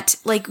not,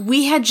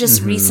 we had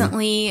just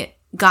recently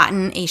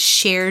gotten a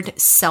shared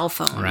cell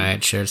phone.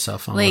 Right, shared cell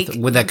phone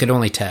with that could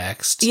only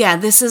text. Yeah,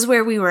 this is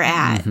where we were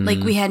at.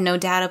 We had no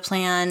data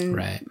plan.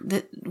 Right.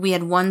 We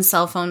had one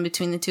cell phone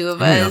between the two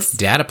of us. I don't know if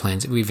data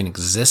plans even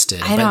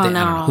existed. I don't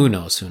know. Who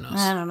knows?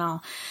 I don't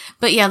know.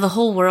 But yeah, the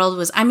whole world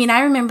was, I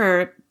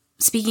remember,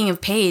 speaking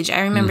of Paige, I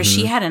remember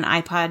she had an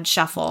iPod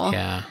Shuffle.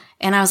 Yeah.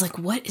 And I was like,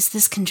 what is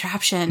this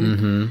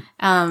contraption?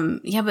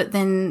 But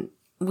then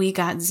we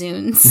got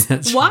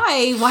Zunes.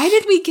 Why? Why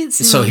did we get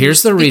Zunes? So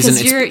here's the reason.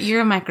 Because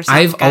you're a Microsoft guy.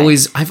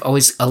 I've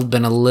always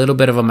been a little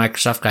bit of a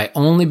Microsoft guy,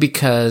 only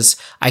because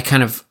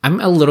I'm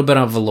a little bit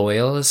of a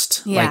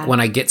loyalist. Yeah. Like when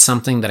I get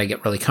something that I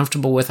get really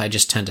comfortable with, I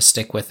just tend to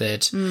stick with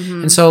it.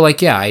 And so I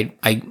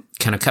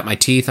kind of cut my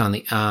teeth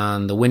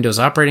on the Windows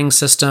operating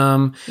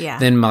system. Yeah.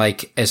 Then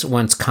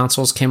once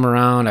consoles came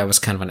around, I was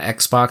kind of an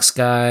Xbox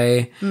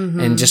guy.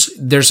 And just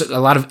there's a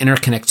lot of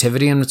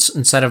interconnectivity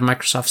inside of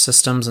Microsoft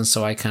systems, and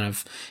so I kind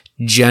of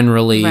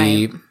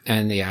generally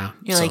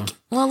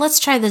well, let's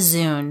try the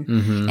Zune.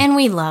 And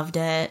we loved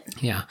it.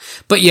 Yeah.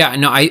 But yeah,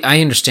 no,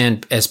 I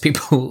understand, as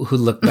people who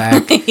look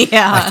back.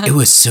 Yeah. It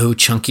was so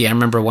chunky. I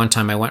remember one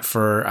time I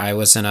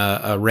was in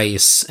a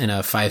race in a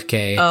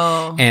 5K.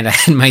 Oh. And I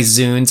had my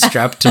Zune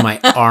strapped to my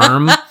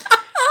arm,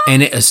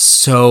 and it is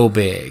so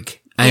big.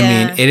 I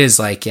mean, it is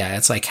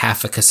it's like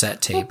half a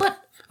cassette tape. But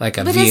like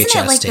a VHS isn't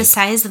it tape. the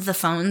size of the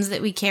phones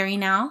that we carry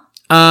now?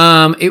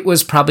 It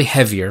was probably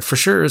heavier. For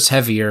sure it was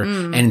heavier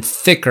and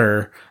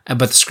thicker, but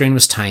the screen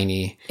was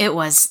tiny. It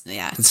was,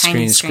 The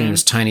screen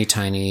was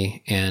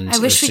tiny, and I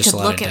wish we could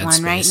look at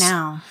one right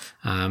now.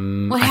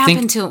 What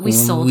happened to it? We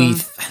sold them.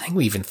 I think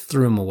we even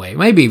threw them away.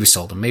 Maybe we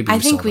sold them. I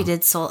think we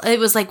did sold. It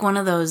was like one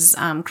of those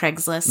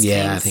Craigslist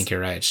things. I think you're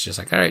right. It's just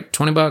all right,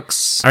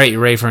 $20. All right, you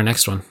ready for our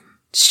next one?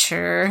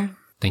 Sure.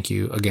 Thank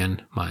you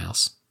again,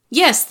 Miles.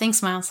 Yes,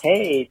 thanks, Miles.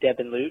 Hey, Deb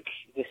and Luke.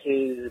 This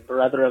is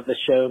brother of the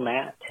show,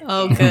 Matt.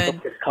 Oh, good.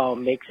 Hope this call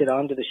makes it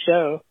onto the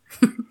show.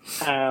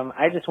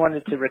 I just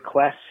wanted to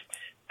request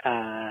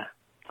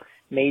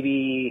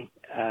maybe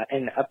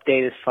an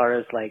update as far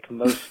as like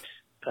most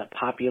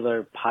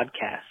popular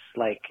podcasts,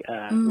 like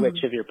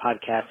which of your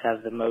podcasts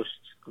have the most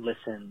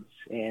listens,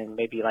 and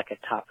maybe like a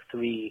top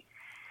 3,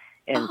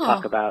 and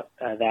talk about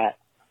that.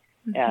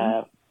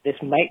 This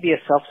might be a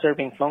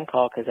self-serving phone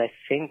call because I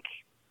think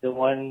the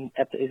one,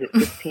 is it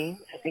 15?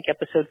 I think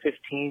episode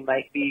 15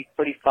 might be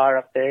pretty far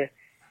up there.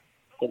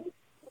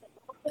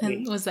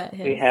 And was that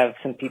his? We have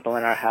some people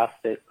in our house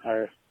that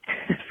are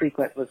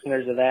frequent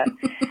listeners of that.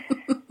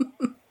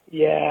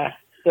 Yeah.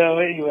 So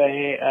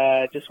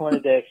anyway, just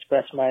wanted to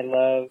express my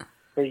love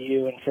for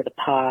you and for the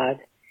pod.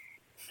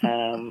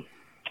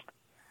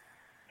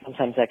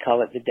 Sometimes I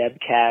call it the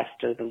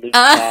Debcast or the Lucecast.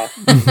 I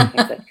think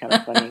that's kind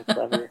of funny and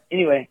clever.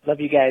 Anyway, love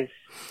you guys.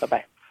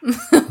 Bye-bye.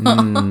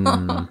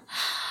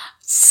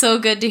 So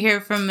good to hear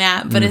from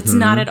Matt, but it's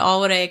not at all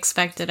what I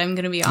expected. I'm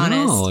going to be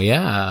honest. Oh,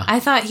 yeah. I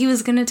thought he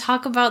was going to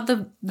talk about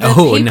the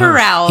paper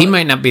route. He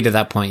might not be to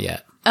that point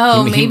yet.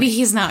 Oh, maybe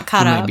he's not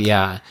caught up. Maybe,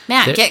 yeah.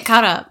 Matt, get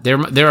caught up.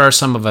 There are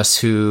some of us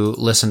who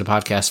listen to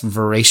podcasts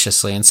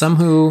voraciously, and some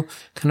who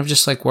kind of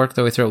just like work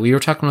their way through it. We were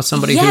talking with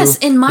somebody Yes,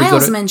 and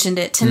Miles mentioned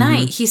it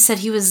tonight. He said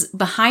he was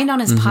behind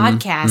on his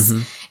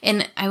podcast,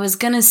 and I was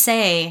going to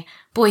say,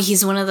 boy,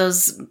 he's one of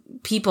those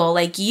people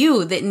like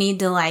you that need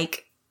to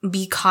like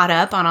be caught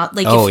up on all,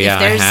 like if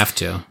there's, I have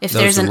to. If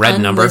there's a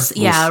red number,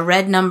 a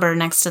red number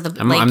next to the.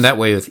 I'm that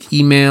way with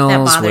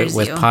emails,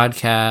 with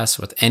podcasts,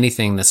 with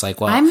anything that's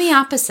like. Well, I'm the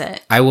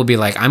opposite. I will be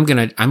like, I'm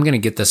gonna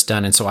get this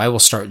done, and so I will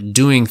start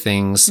doing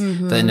things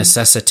that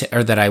necessitate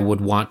or that I would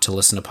want to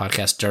listen to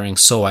podcasts during,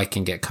 so I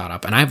can get caught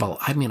up. And I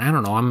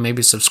don't know, I'm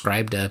maybe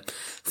subscribed to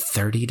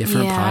 30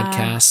 different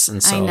podcasts,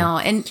 and so I know.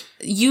 And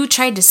you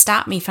tried to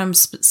stop me from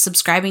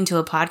subscribing to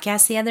a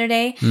podcast the other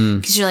day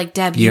because you're like,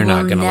 Deb, you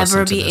will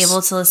never be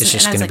able to listen.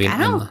 And I was like,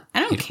 I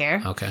don't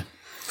care. Okay.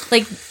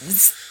 Like,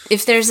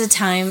 if there's a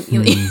time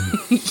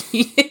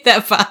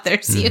that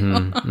bothers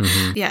you,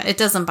 yeah, it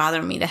doesn't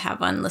bother me to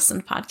have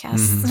unlistened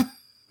podcast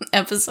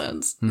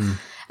episodes.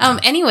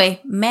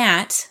 Anyway,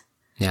 Matt,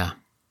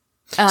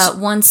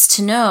 wants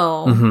to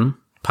know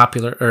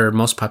popular or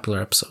most popular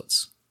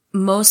episodes.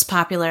 Most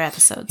popular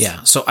episodes.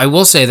 Yeah. So I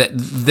will say that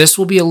this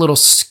will be a little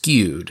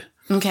skewed.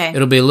 Okay.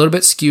 It'll be a little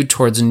bit skewed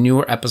towards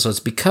newer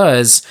episodes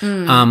because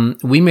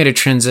we made a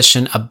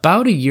transition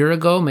about a year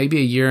ago, maybe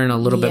a year and a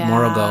little bit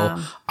more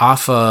ago,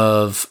 off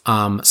of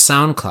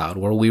SoundCloud,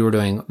 where we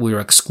were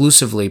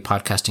exclusively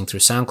podcasting through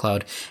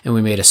SoundCloud, and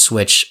we made a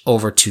switch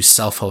over to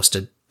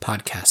self-hosted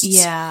podcasts.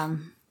 Yeah.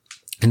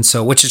 And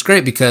so, which is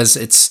great because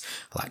it's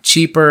a lot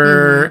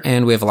cheaper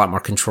and we have a lot more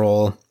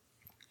control.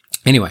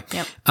 Anyway,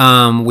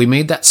 we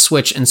made that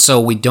switch, and so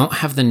we don't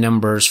have the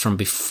numbers from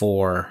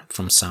before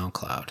from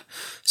SoundCloud.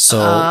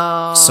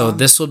 So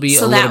this will be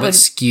a little bit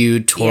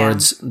skewed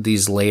towards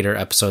these later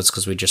episodes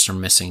because we just are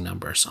missing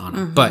numbers on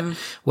them. But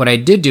what I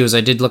did do is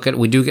we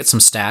do get some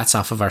stats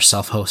off of our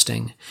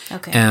self-hosting.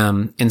 Okay.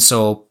 And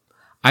so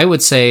I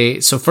would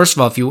say, so first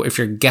of all, if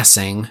you're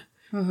guessing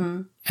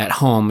at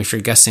home, if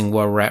you're guessing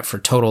where we're at for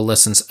total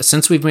listens,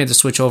 since we've made the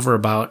switch over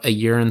about a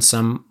year and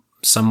some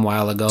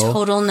while ago.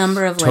 Total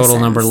number of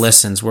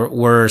listens.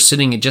 We're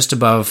sitting at just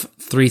above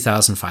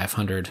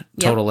 3,500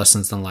 total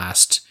listens in the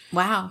last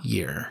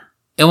year.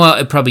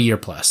 Well, probably year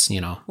plus,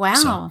 Wow.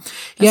 So,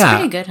 that's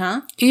pretty good,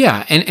 huh?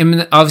 Yeah.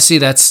 And obviously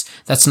that's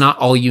not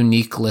all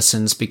unique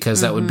listens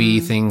because that would be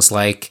things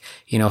like,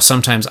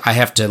 sometimes I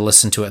have to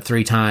listen to it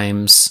 3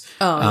 times.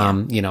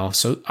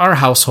 So our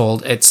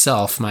household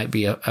itself might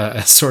be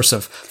a source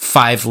of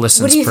 5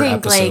 listens per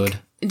episode.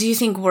 Do you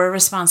think we're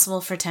responsible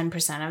for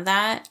 10% of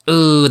that?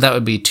 Ooh, that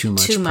would be too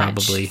much.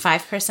 Probably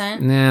 5%.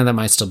 Nah, that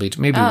might still be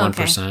maybe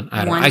 1%.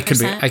 I don't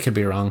know. I could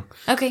be wrong.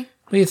 Okay.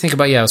 What do you think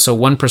about, so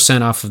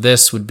 1% off of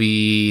this would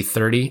be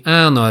 30.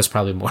 Oh, no, that's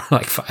probably more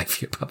like 5.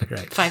 You're probably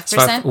right.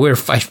 5%? We're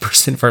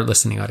 5% of our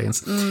listening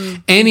audience.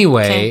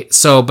 Anyway,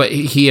 but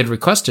he had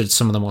requested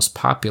some of the most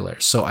popular.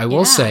 So I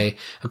will say,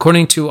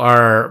 according to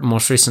our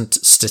most recent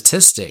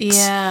statistics,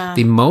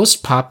 the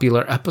most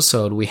popular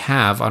episode we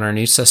have on our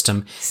new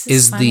system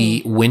is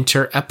the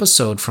winter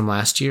episode from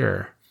last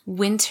year.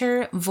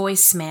 Winter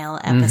voicemail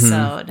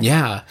episode.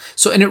 Yeah.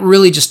 So, and it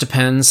really just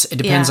depends. It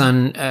depends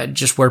on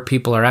just where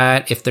people are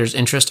at, if there's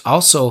interest.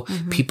 Also,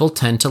 people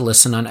tend to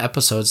listen on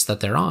episodes that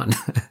they're on.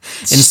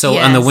 And so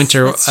on the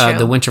winter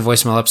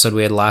voicemail episode,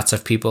 we had lots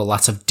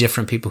of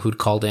different people who'd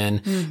called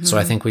in. So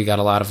I think we got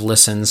a lot of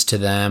listens to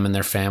them and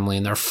their family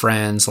and their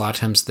friends. A lot of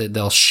times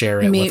they'll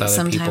share it with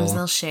other people. Sometimes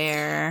they'll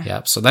share.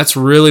 Yeah. So that's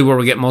really where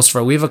we get most of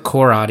our, we have a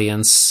core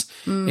audience,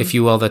 if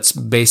you will, that's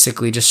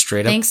basically just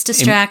straight up. Thanks,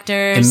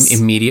 distractors.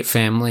 Immediate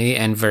family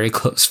and very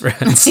close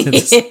friends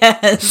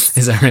yes.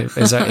 is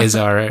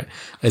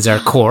our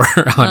core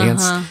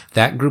audience.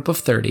 That group of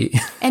 30.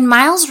 And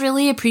Miles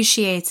really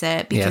appreciates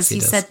it because he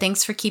said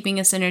thanks for keeping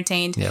us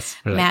entertained. Yes,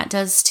 really. Matt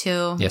does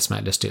too. Yes,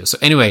 Matt does too. So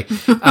anyway,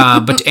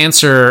 but to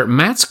answer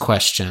Matt's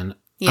question,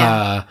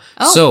 Yeah.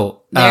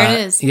 There it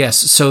is. Yes.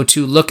 So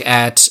to look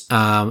at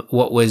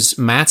what was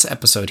Matt's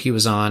episode, he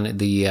was on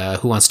the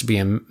Who Wants to Be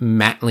a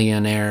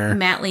Matt-Leonaire.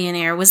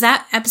 Matt-Leonaire. Was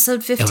that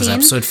episode 15? It was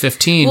episode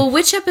 15. Well,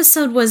 which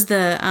episode was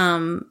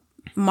the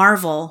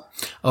Marvel?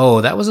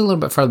 Oh, that was a little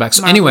bit farther back.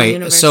 So Marvel anyway,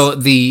 Universe. so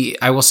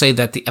I will say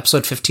that the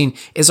episode 15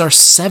 is our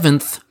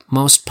 7th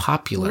most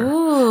popular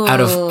out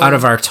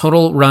of our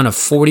total run of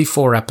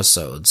 44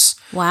 episodes.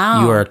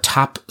 Wow. You are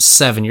top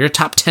 7. You're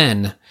top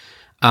 10.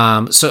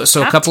 So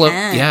a couple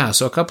 10.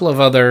 So a couple of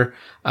other,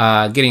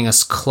 getting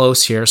us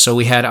close here. So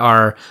we had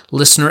our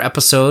listener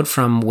episode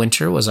from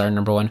winter was our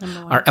number one.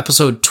 Our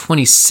episode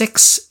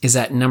 26 is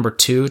at number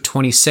 2.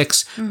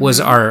 26 was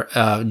our,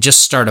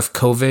 just start of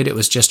COVID. It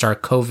was just our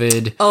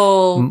COVID.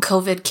 Oh,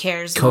 COVID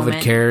cares.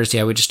 COVID cares.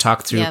 Yeah. We just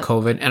talked through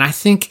COVID. And I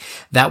think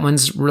that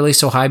one's really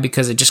so high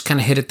because it just kind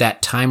of hit at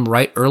that time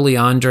right early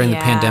on during the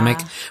pandemic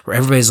where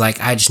everybody's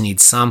like, I just need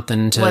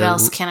something to, what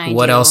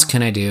else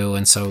can I do?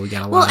 And so we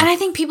got a lot. Well, and I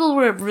think people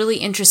were really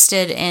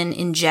interested in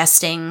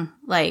ingesting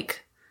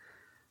like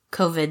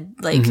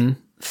COVID,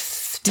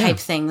 type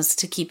things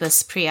to keep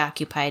us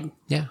preoccupied.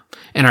 Yeah.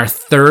 And our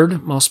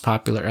third most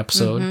popular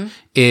episode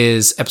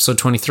is episode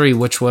 23,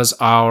 which was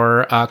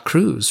our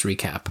cruise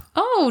recap.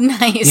 Oh,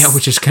 nice. Yeah,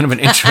 which is kind of an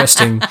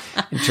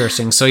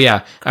interesting. So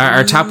yeah,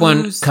 our top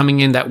one coming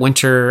in that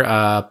winter,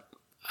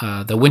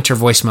 the winter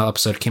voicemail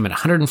episode came at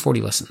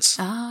 140 listens.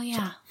 Oh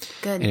yeah,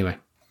 good. Anyway,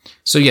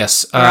 so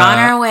yes, we're on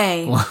our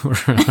way.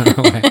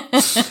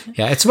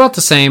 Yeah, it's about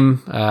the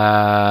same.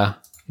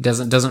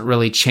 Doesn't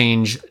really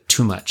change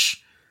too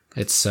much.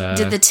 It's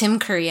Did the Tim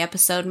Curry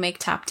episode make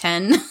top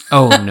 10?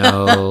 Oh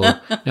no.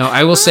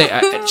 I will say,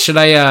 should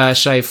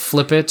I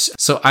flip it?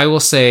 So I will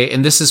say,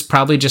 and this is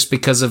probably just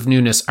because of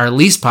newness, our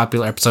least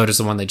popular episode is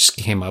the one that just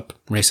came up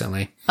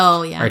recently.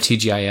 Oh yeah. Our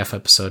TGIF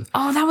episode.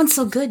 Oh, that one's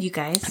so good, you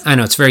guys. I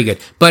know, it's very good.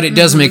 But it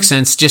does make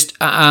sense. Just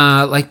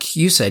like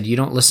you said, you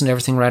don't listen to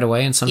everything right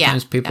away, and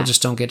sometimes people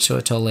just don't get to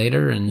it till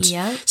later. And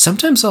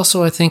sometimes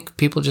also I think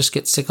people just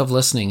get sick of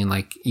listening, and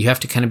like you have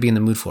to kind of be in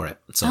the mood for it.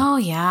 So oh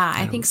yeah,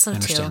 I think so too. I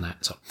understand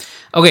that. So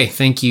okay,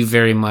 thank you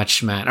very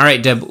much, Matt. All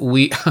right, Deb,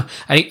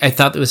 I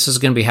thought this was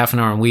going to be half an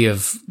hour, and we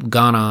have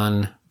gone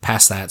on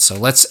past that. So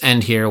let's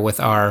end here with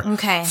our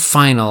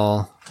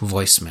final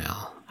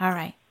voicemail. All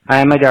right.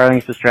 Hi, my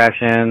darlings,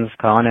 distractions,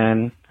 calling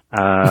in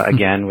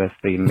again with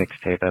the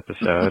mixtape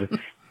episode.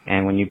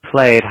 And when you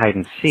played hide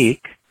and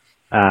seek,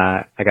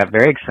 I got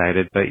very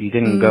excited, but you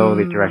didn't go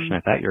the direction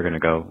I thought you were going to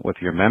go with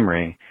your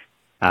memory.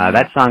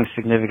 That song's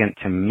significant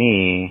to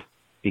me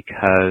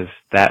because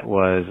that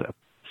was a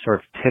sort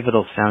of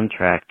pivotal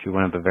soundtrack to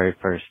one of the very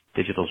first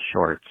digital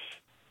shorts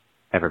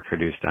ever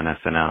produced on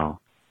SNL,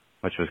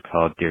 which was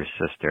called Dear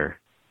Sister.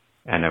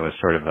 And it was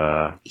sort of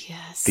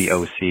the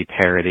OC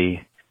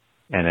parody.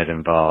 And it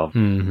involved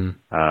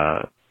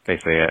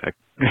basically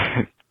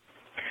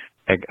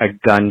a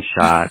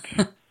gunshot,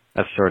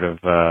 a sort of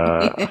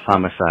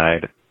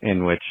homicide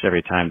in which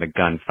every time the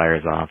gun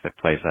fires off, it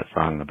plays that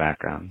song in the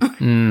background.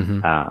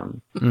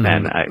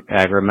 And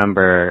I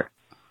remember,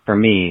 for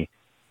me,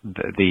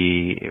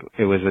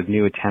 it was a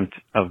new attempt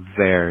of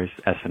theirs,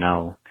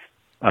 SNL,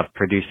 of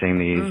producing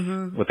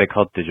these what they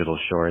called digital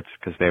shorts,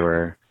 because they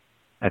were,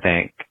 I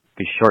think,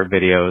 these short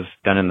videos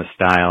done in the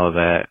style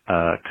that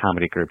a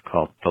comedy group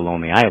called The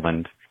Lonely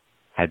Island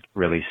had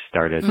really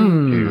started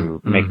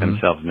to make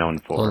themselves known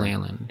for. Lonely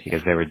Island,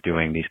 because they were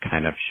doing these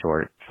kind of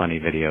short, funny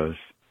videos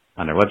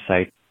on their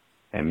website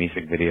and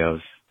music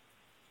videos.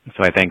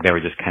 So I think they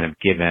were just kind of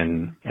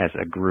given, as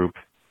a group,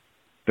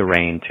 the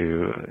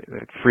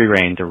free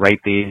reign to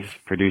write these,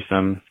 produce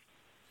them,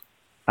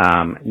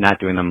 not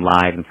doing them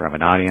live in front of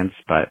an audience,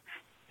 but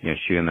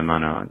shooting them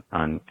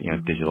on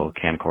digital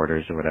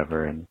camcorders or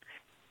whatever, and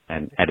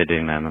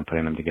editing them and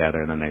putting them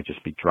together, and then they'd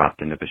just be dropped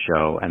into the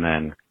show, and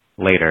then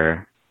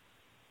later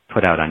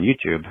put out on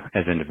YouTube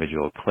as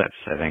individual clips.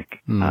 I think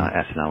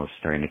SNL was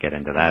starting to get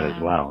into that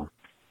as well,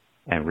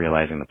 and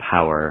realizing the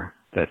power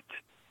that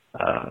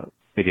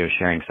video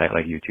sharing site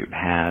like YouTube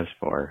has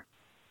for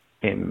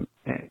getting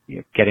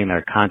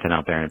their content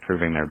out there and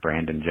improving their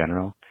brand in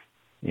general.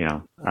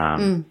 People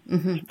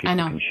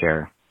can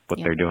share what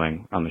they're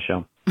doing on the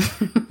show.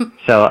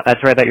 So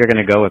that's right that you're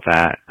going to go with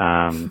that,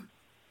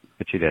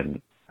 but you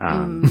didn't.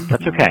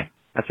 That's okay.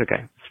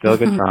 Still a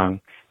good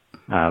song,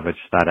 but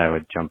just thought I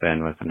would jump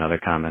in with another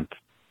comment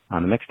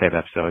on the mixtape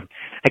episode.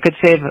 I could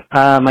save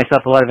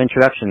myself a lot of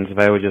introductions if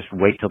I would just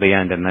wait till the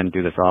end and then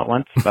do this all at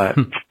once, but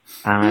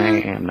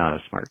I am not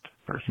a smart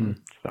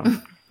person, so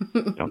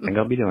don't think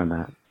I'll be doing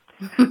that.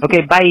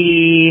 Okay,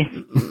 bye!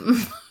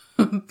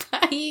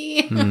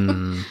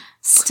 Bye!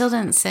 Still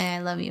didn't say I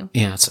love you.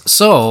 Yeah.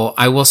 So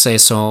I will say,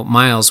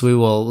 Miles, we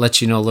will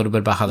let you know a little bit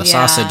about how the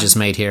sausage is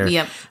made here.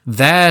 Yep.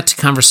 That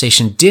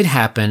conversation did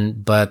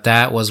happen, but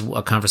that was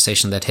a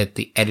conversation that hit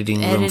the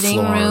editing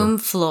room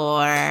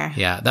floor.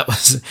 Yeah, that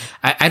was,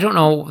 I don't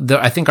know.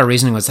 I think our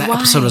reasoning was that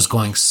episode was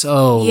going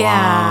so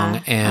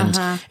long, and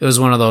it was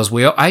one of those,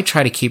 I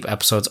try to keep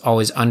episodes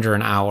always under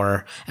an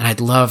hour, and I'd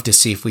love to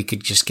see if we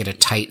could just get a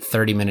tight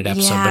 30-minute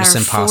episode, but it's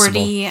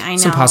impossible. 40, I know.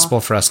 It's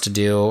impossible for us to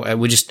do.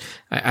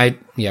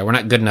 We're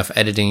not good enough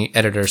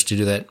editors to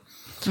do that.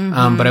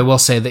 But I will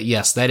say that,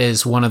 yes, that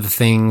is one of the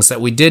things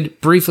that we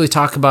did briefly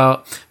talk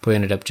about, but we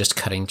ended up just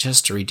cutting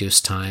just to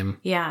reduce time.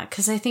 Yeah,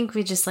 because I think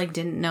we just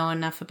didn't know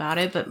enough about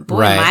it. But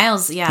boy,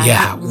 Miles,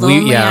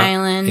 Lonely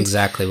Island.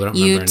 Exactly. We don't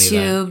remember YouTube,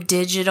 any of that.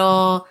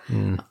 digital.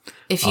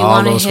 If you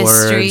want a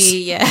history,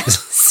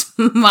 yes.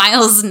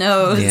 Miles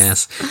knows.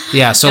 Yes.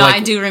 Yeah. So I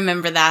do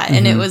remember that.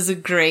 And it was a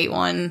great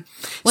one.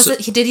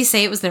 Did he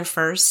say it was their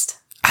first?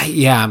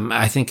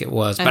 I think it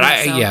was, but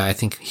I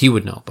think he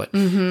would know. But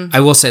I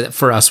will say that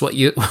for us,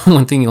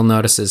 one thing you'll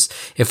notice is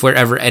if we're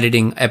ever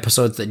editing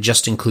episodes that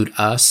just include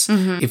us,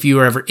 if you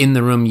were ever in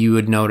the room, you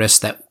would notice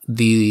that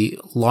the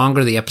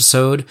longer the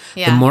episode,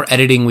 the more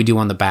editing we do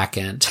on the back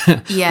end.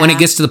 When it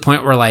gets to the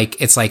point where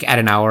it's at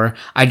an hour,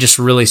 I just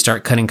really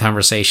start cutting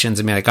conversations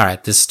and be like, all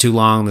right, this is too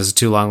long. Let's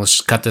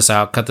just cut this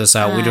out.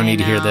 We don't need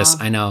to hear this.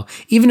 I know.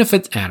 Even if I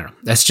don't know.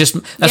 That's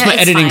my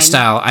editing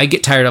style. I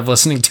get tired of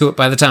listening to it.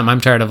 By the time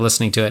I'm tired of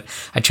listening to it,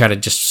 I try to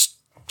just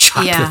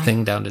chop the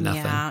thing down to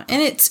nothing. Yeah.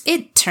 And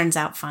it turns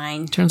out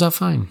fine. Well,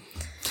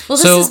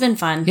 this has been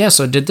fun. Yeah.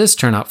 So did this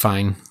turn out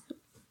fine?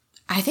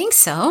 I think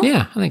so.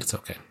 Yeah, I think it's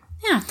okay.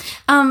 Yeah.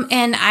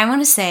 And I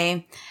want to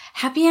say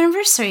happy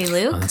anniversary,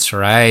 Luke. That's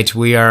right.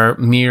 We are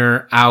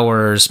mere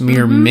hours,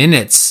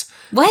 minutes.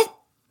 What?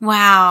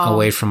 Wow.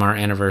 Away from our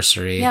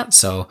anniversary. Yep.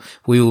 So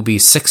we will be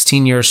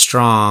 16 years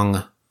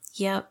strong.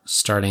 Yep.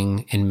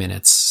 Starting in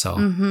minutes.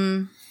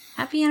 So.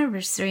 Happy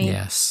anniversary.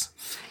 Yes.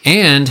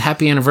 And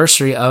happy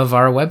anniversary of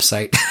our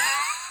website.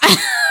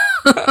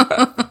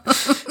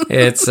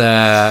 It's,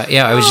 I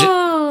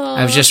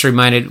was just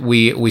reminded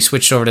we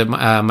switched over to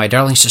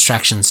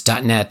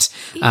mydarlingsdistractions.net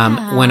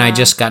when I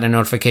just got a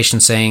notification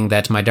saying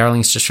that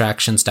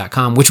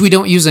mydarlingsdistractions.com, which we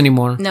don't use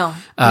anymore,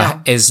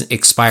 is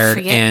expired.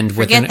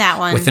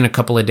 Within a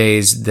couple of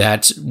days,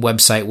 that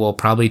website will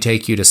probably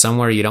take you to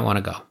somewhere you don't want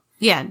to go.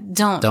 Yeah,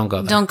 don't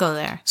go there. Don't go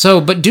there.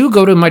 So, but do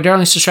go to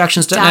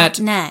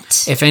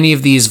mydarlingsdistractions.net. If any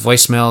of these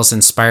voicemails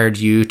inspired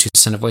you to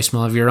send a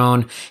voicemail of your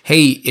own,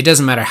 hey, it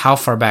doesn't matter how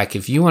far back.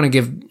 If you want to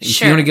give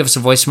us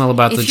a voicemail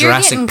about the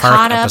Jurassic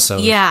Park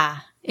episode. Yeah.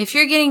 If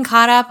you're getting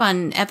caught up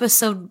on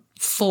episode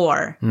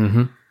 4,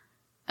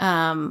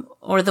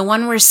 or the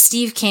one where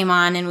Steve came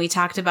on and we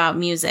talked about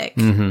music.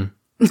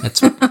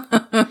 That's kind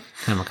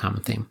of a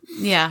common theme.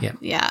 Yeah,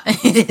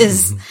 it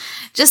is.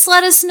 Just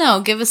let us know.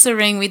 Give us a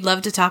ring. We'd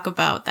love to talk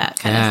about that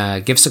kind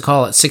of. Give us a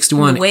call at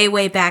 61.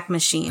 Way back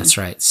machine. That's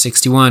right.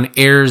 61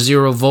 Air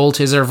 0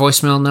 Volt is our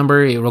voicemail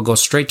number. It will go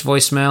straight to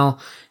voicemail,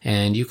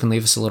 and you can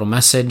leave us a little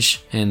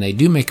message, and they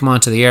do make them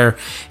onto the air.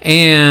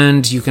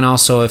 And you can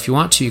also, if you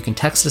want to, you can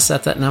text us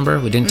at that number.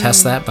 We didn't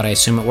test that, but I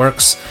assume it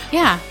works.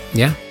 Yeah.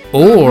 Yeah.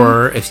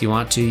 Or if you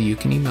want to, you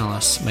can email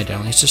us,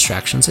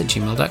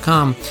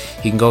 mydarlingsdistractions@gmail.com.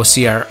 You can go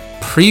see our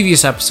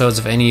previous episodes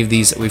of any of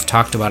these that we've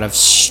talked about. Have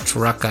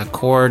struck a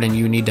chord and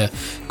you need to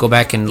go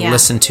back and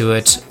listen to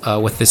it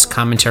with this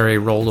commentary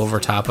rolled over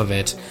top of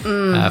it.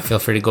 Feel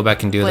free to go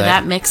back and do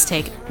that. That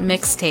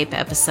mixtape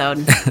episode.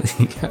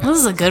 This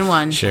is a good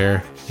one.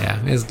 Sure. Yeah,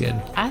 it was good.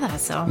 I thought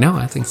so. No,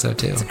 I think so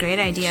too. It's a great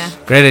idea.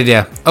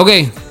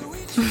 Okay.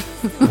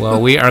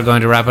 Well, we are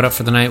going to wrap it up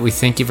for the night. We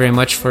thank you very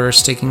much for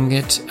sticking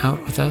it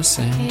out with us.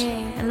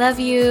 And I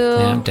love you.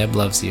 Yeah, Deb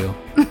loves you.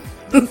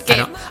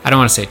 Okay. I don't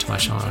want to say too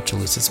much. I don't want to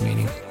lose its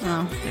meaning.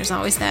 Oh, there's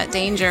always that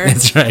danger.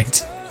 That's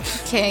right.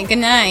 Okay, good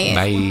night.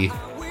 Bye.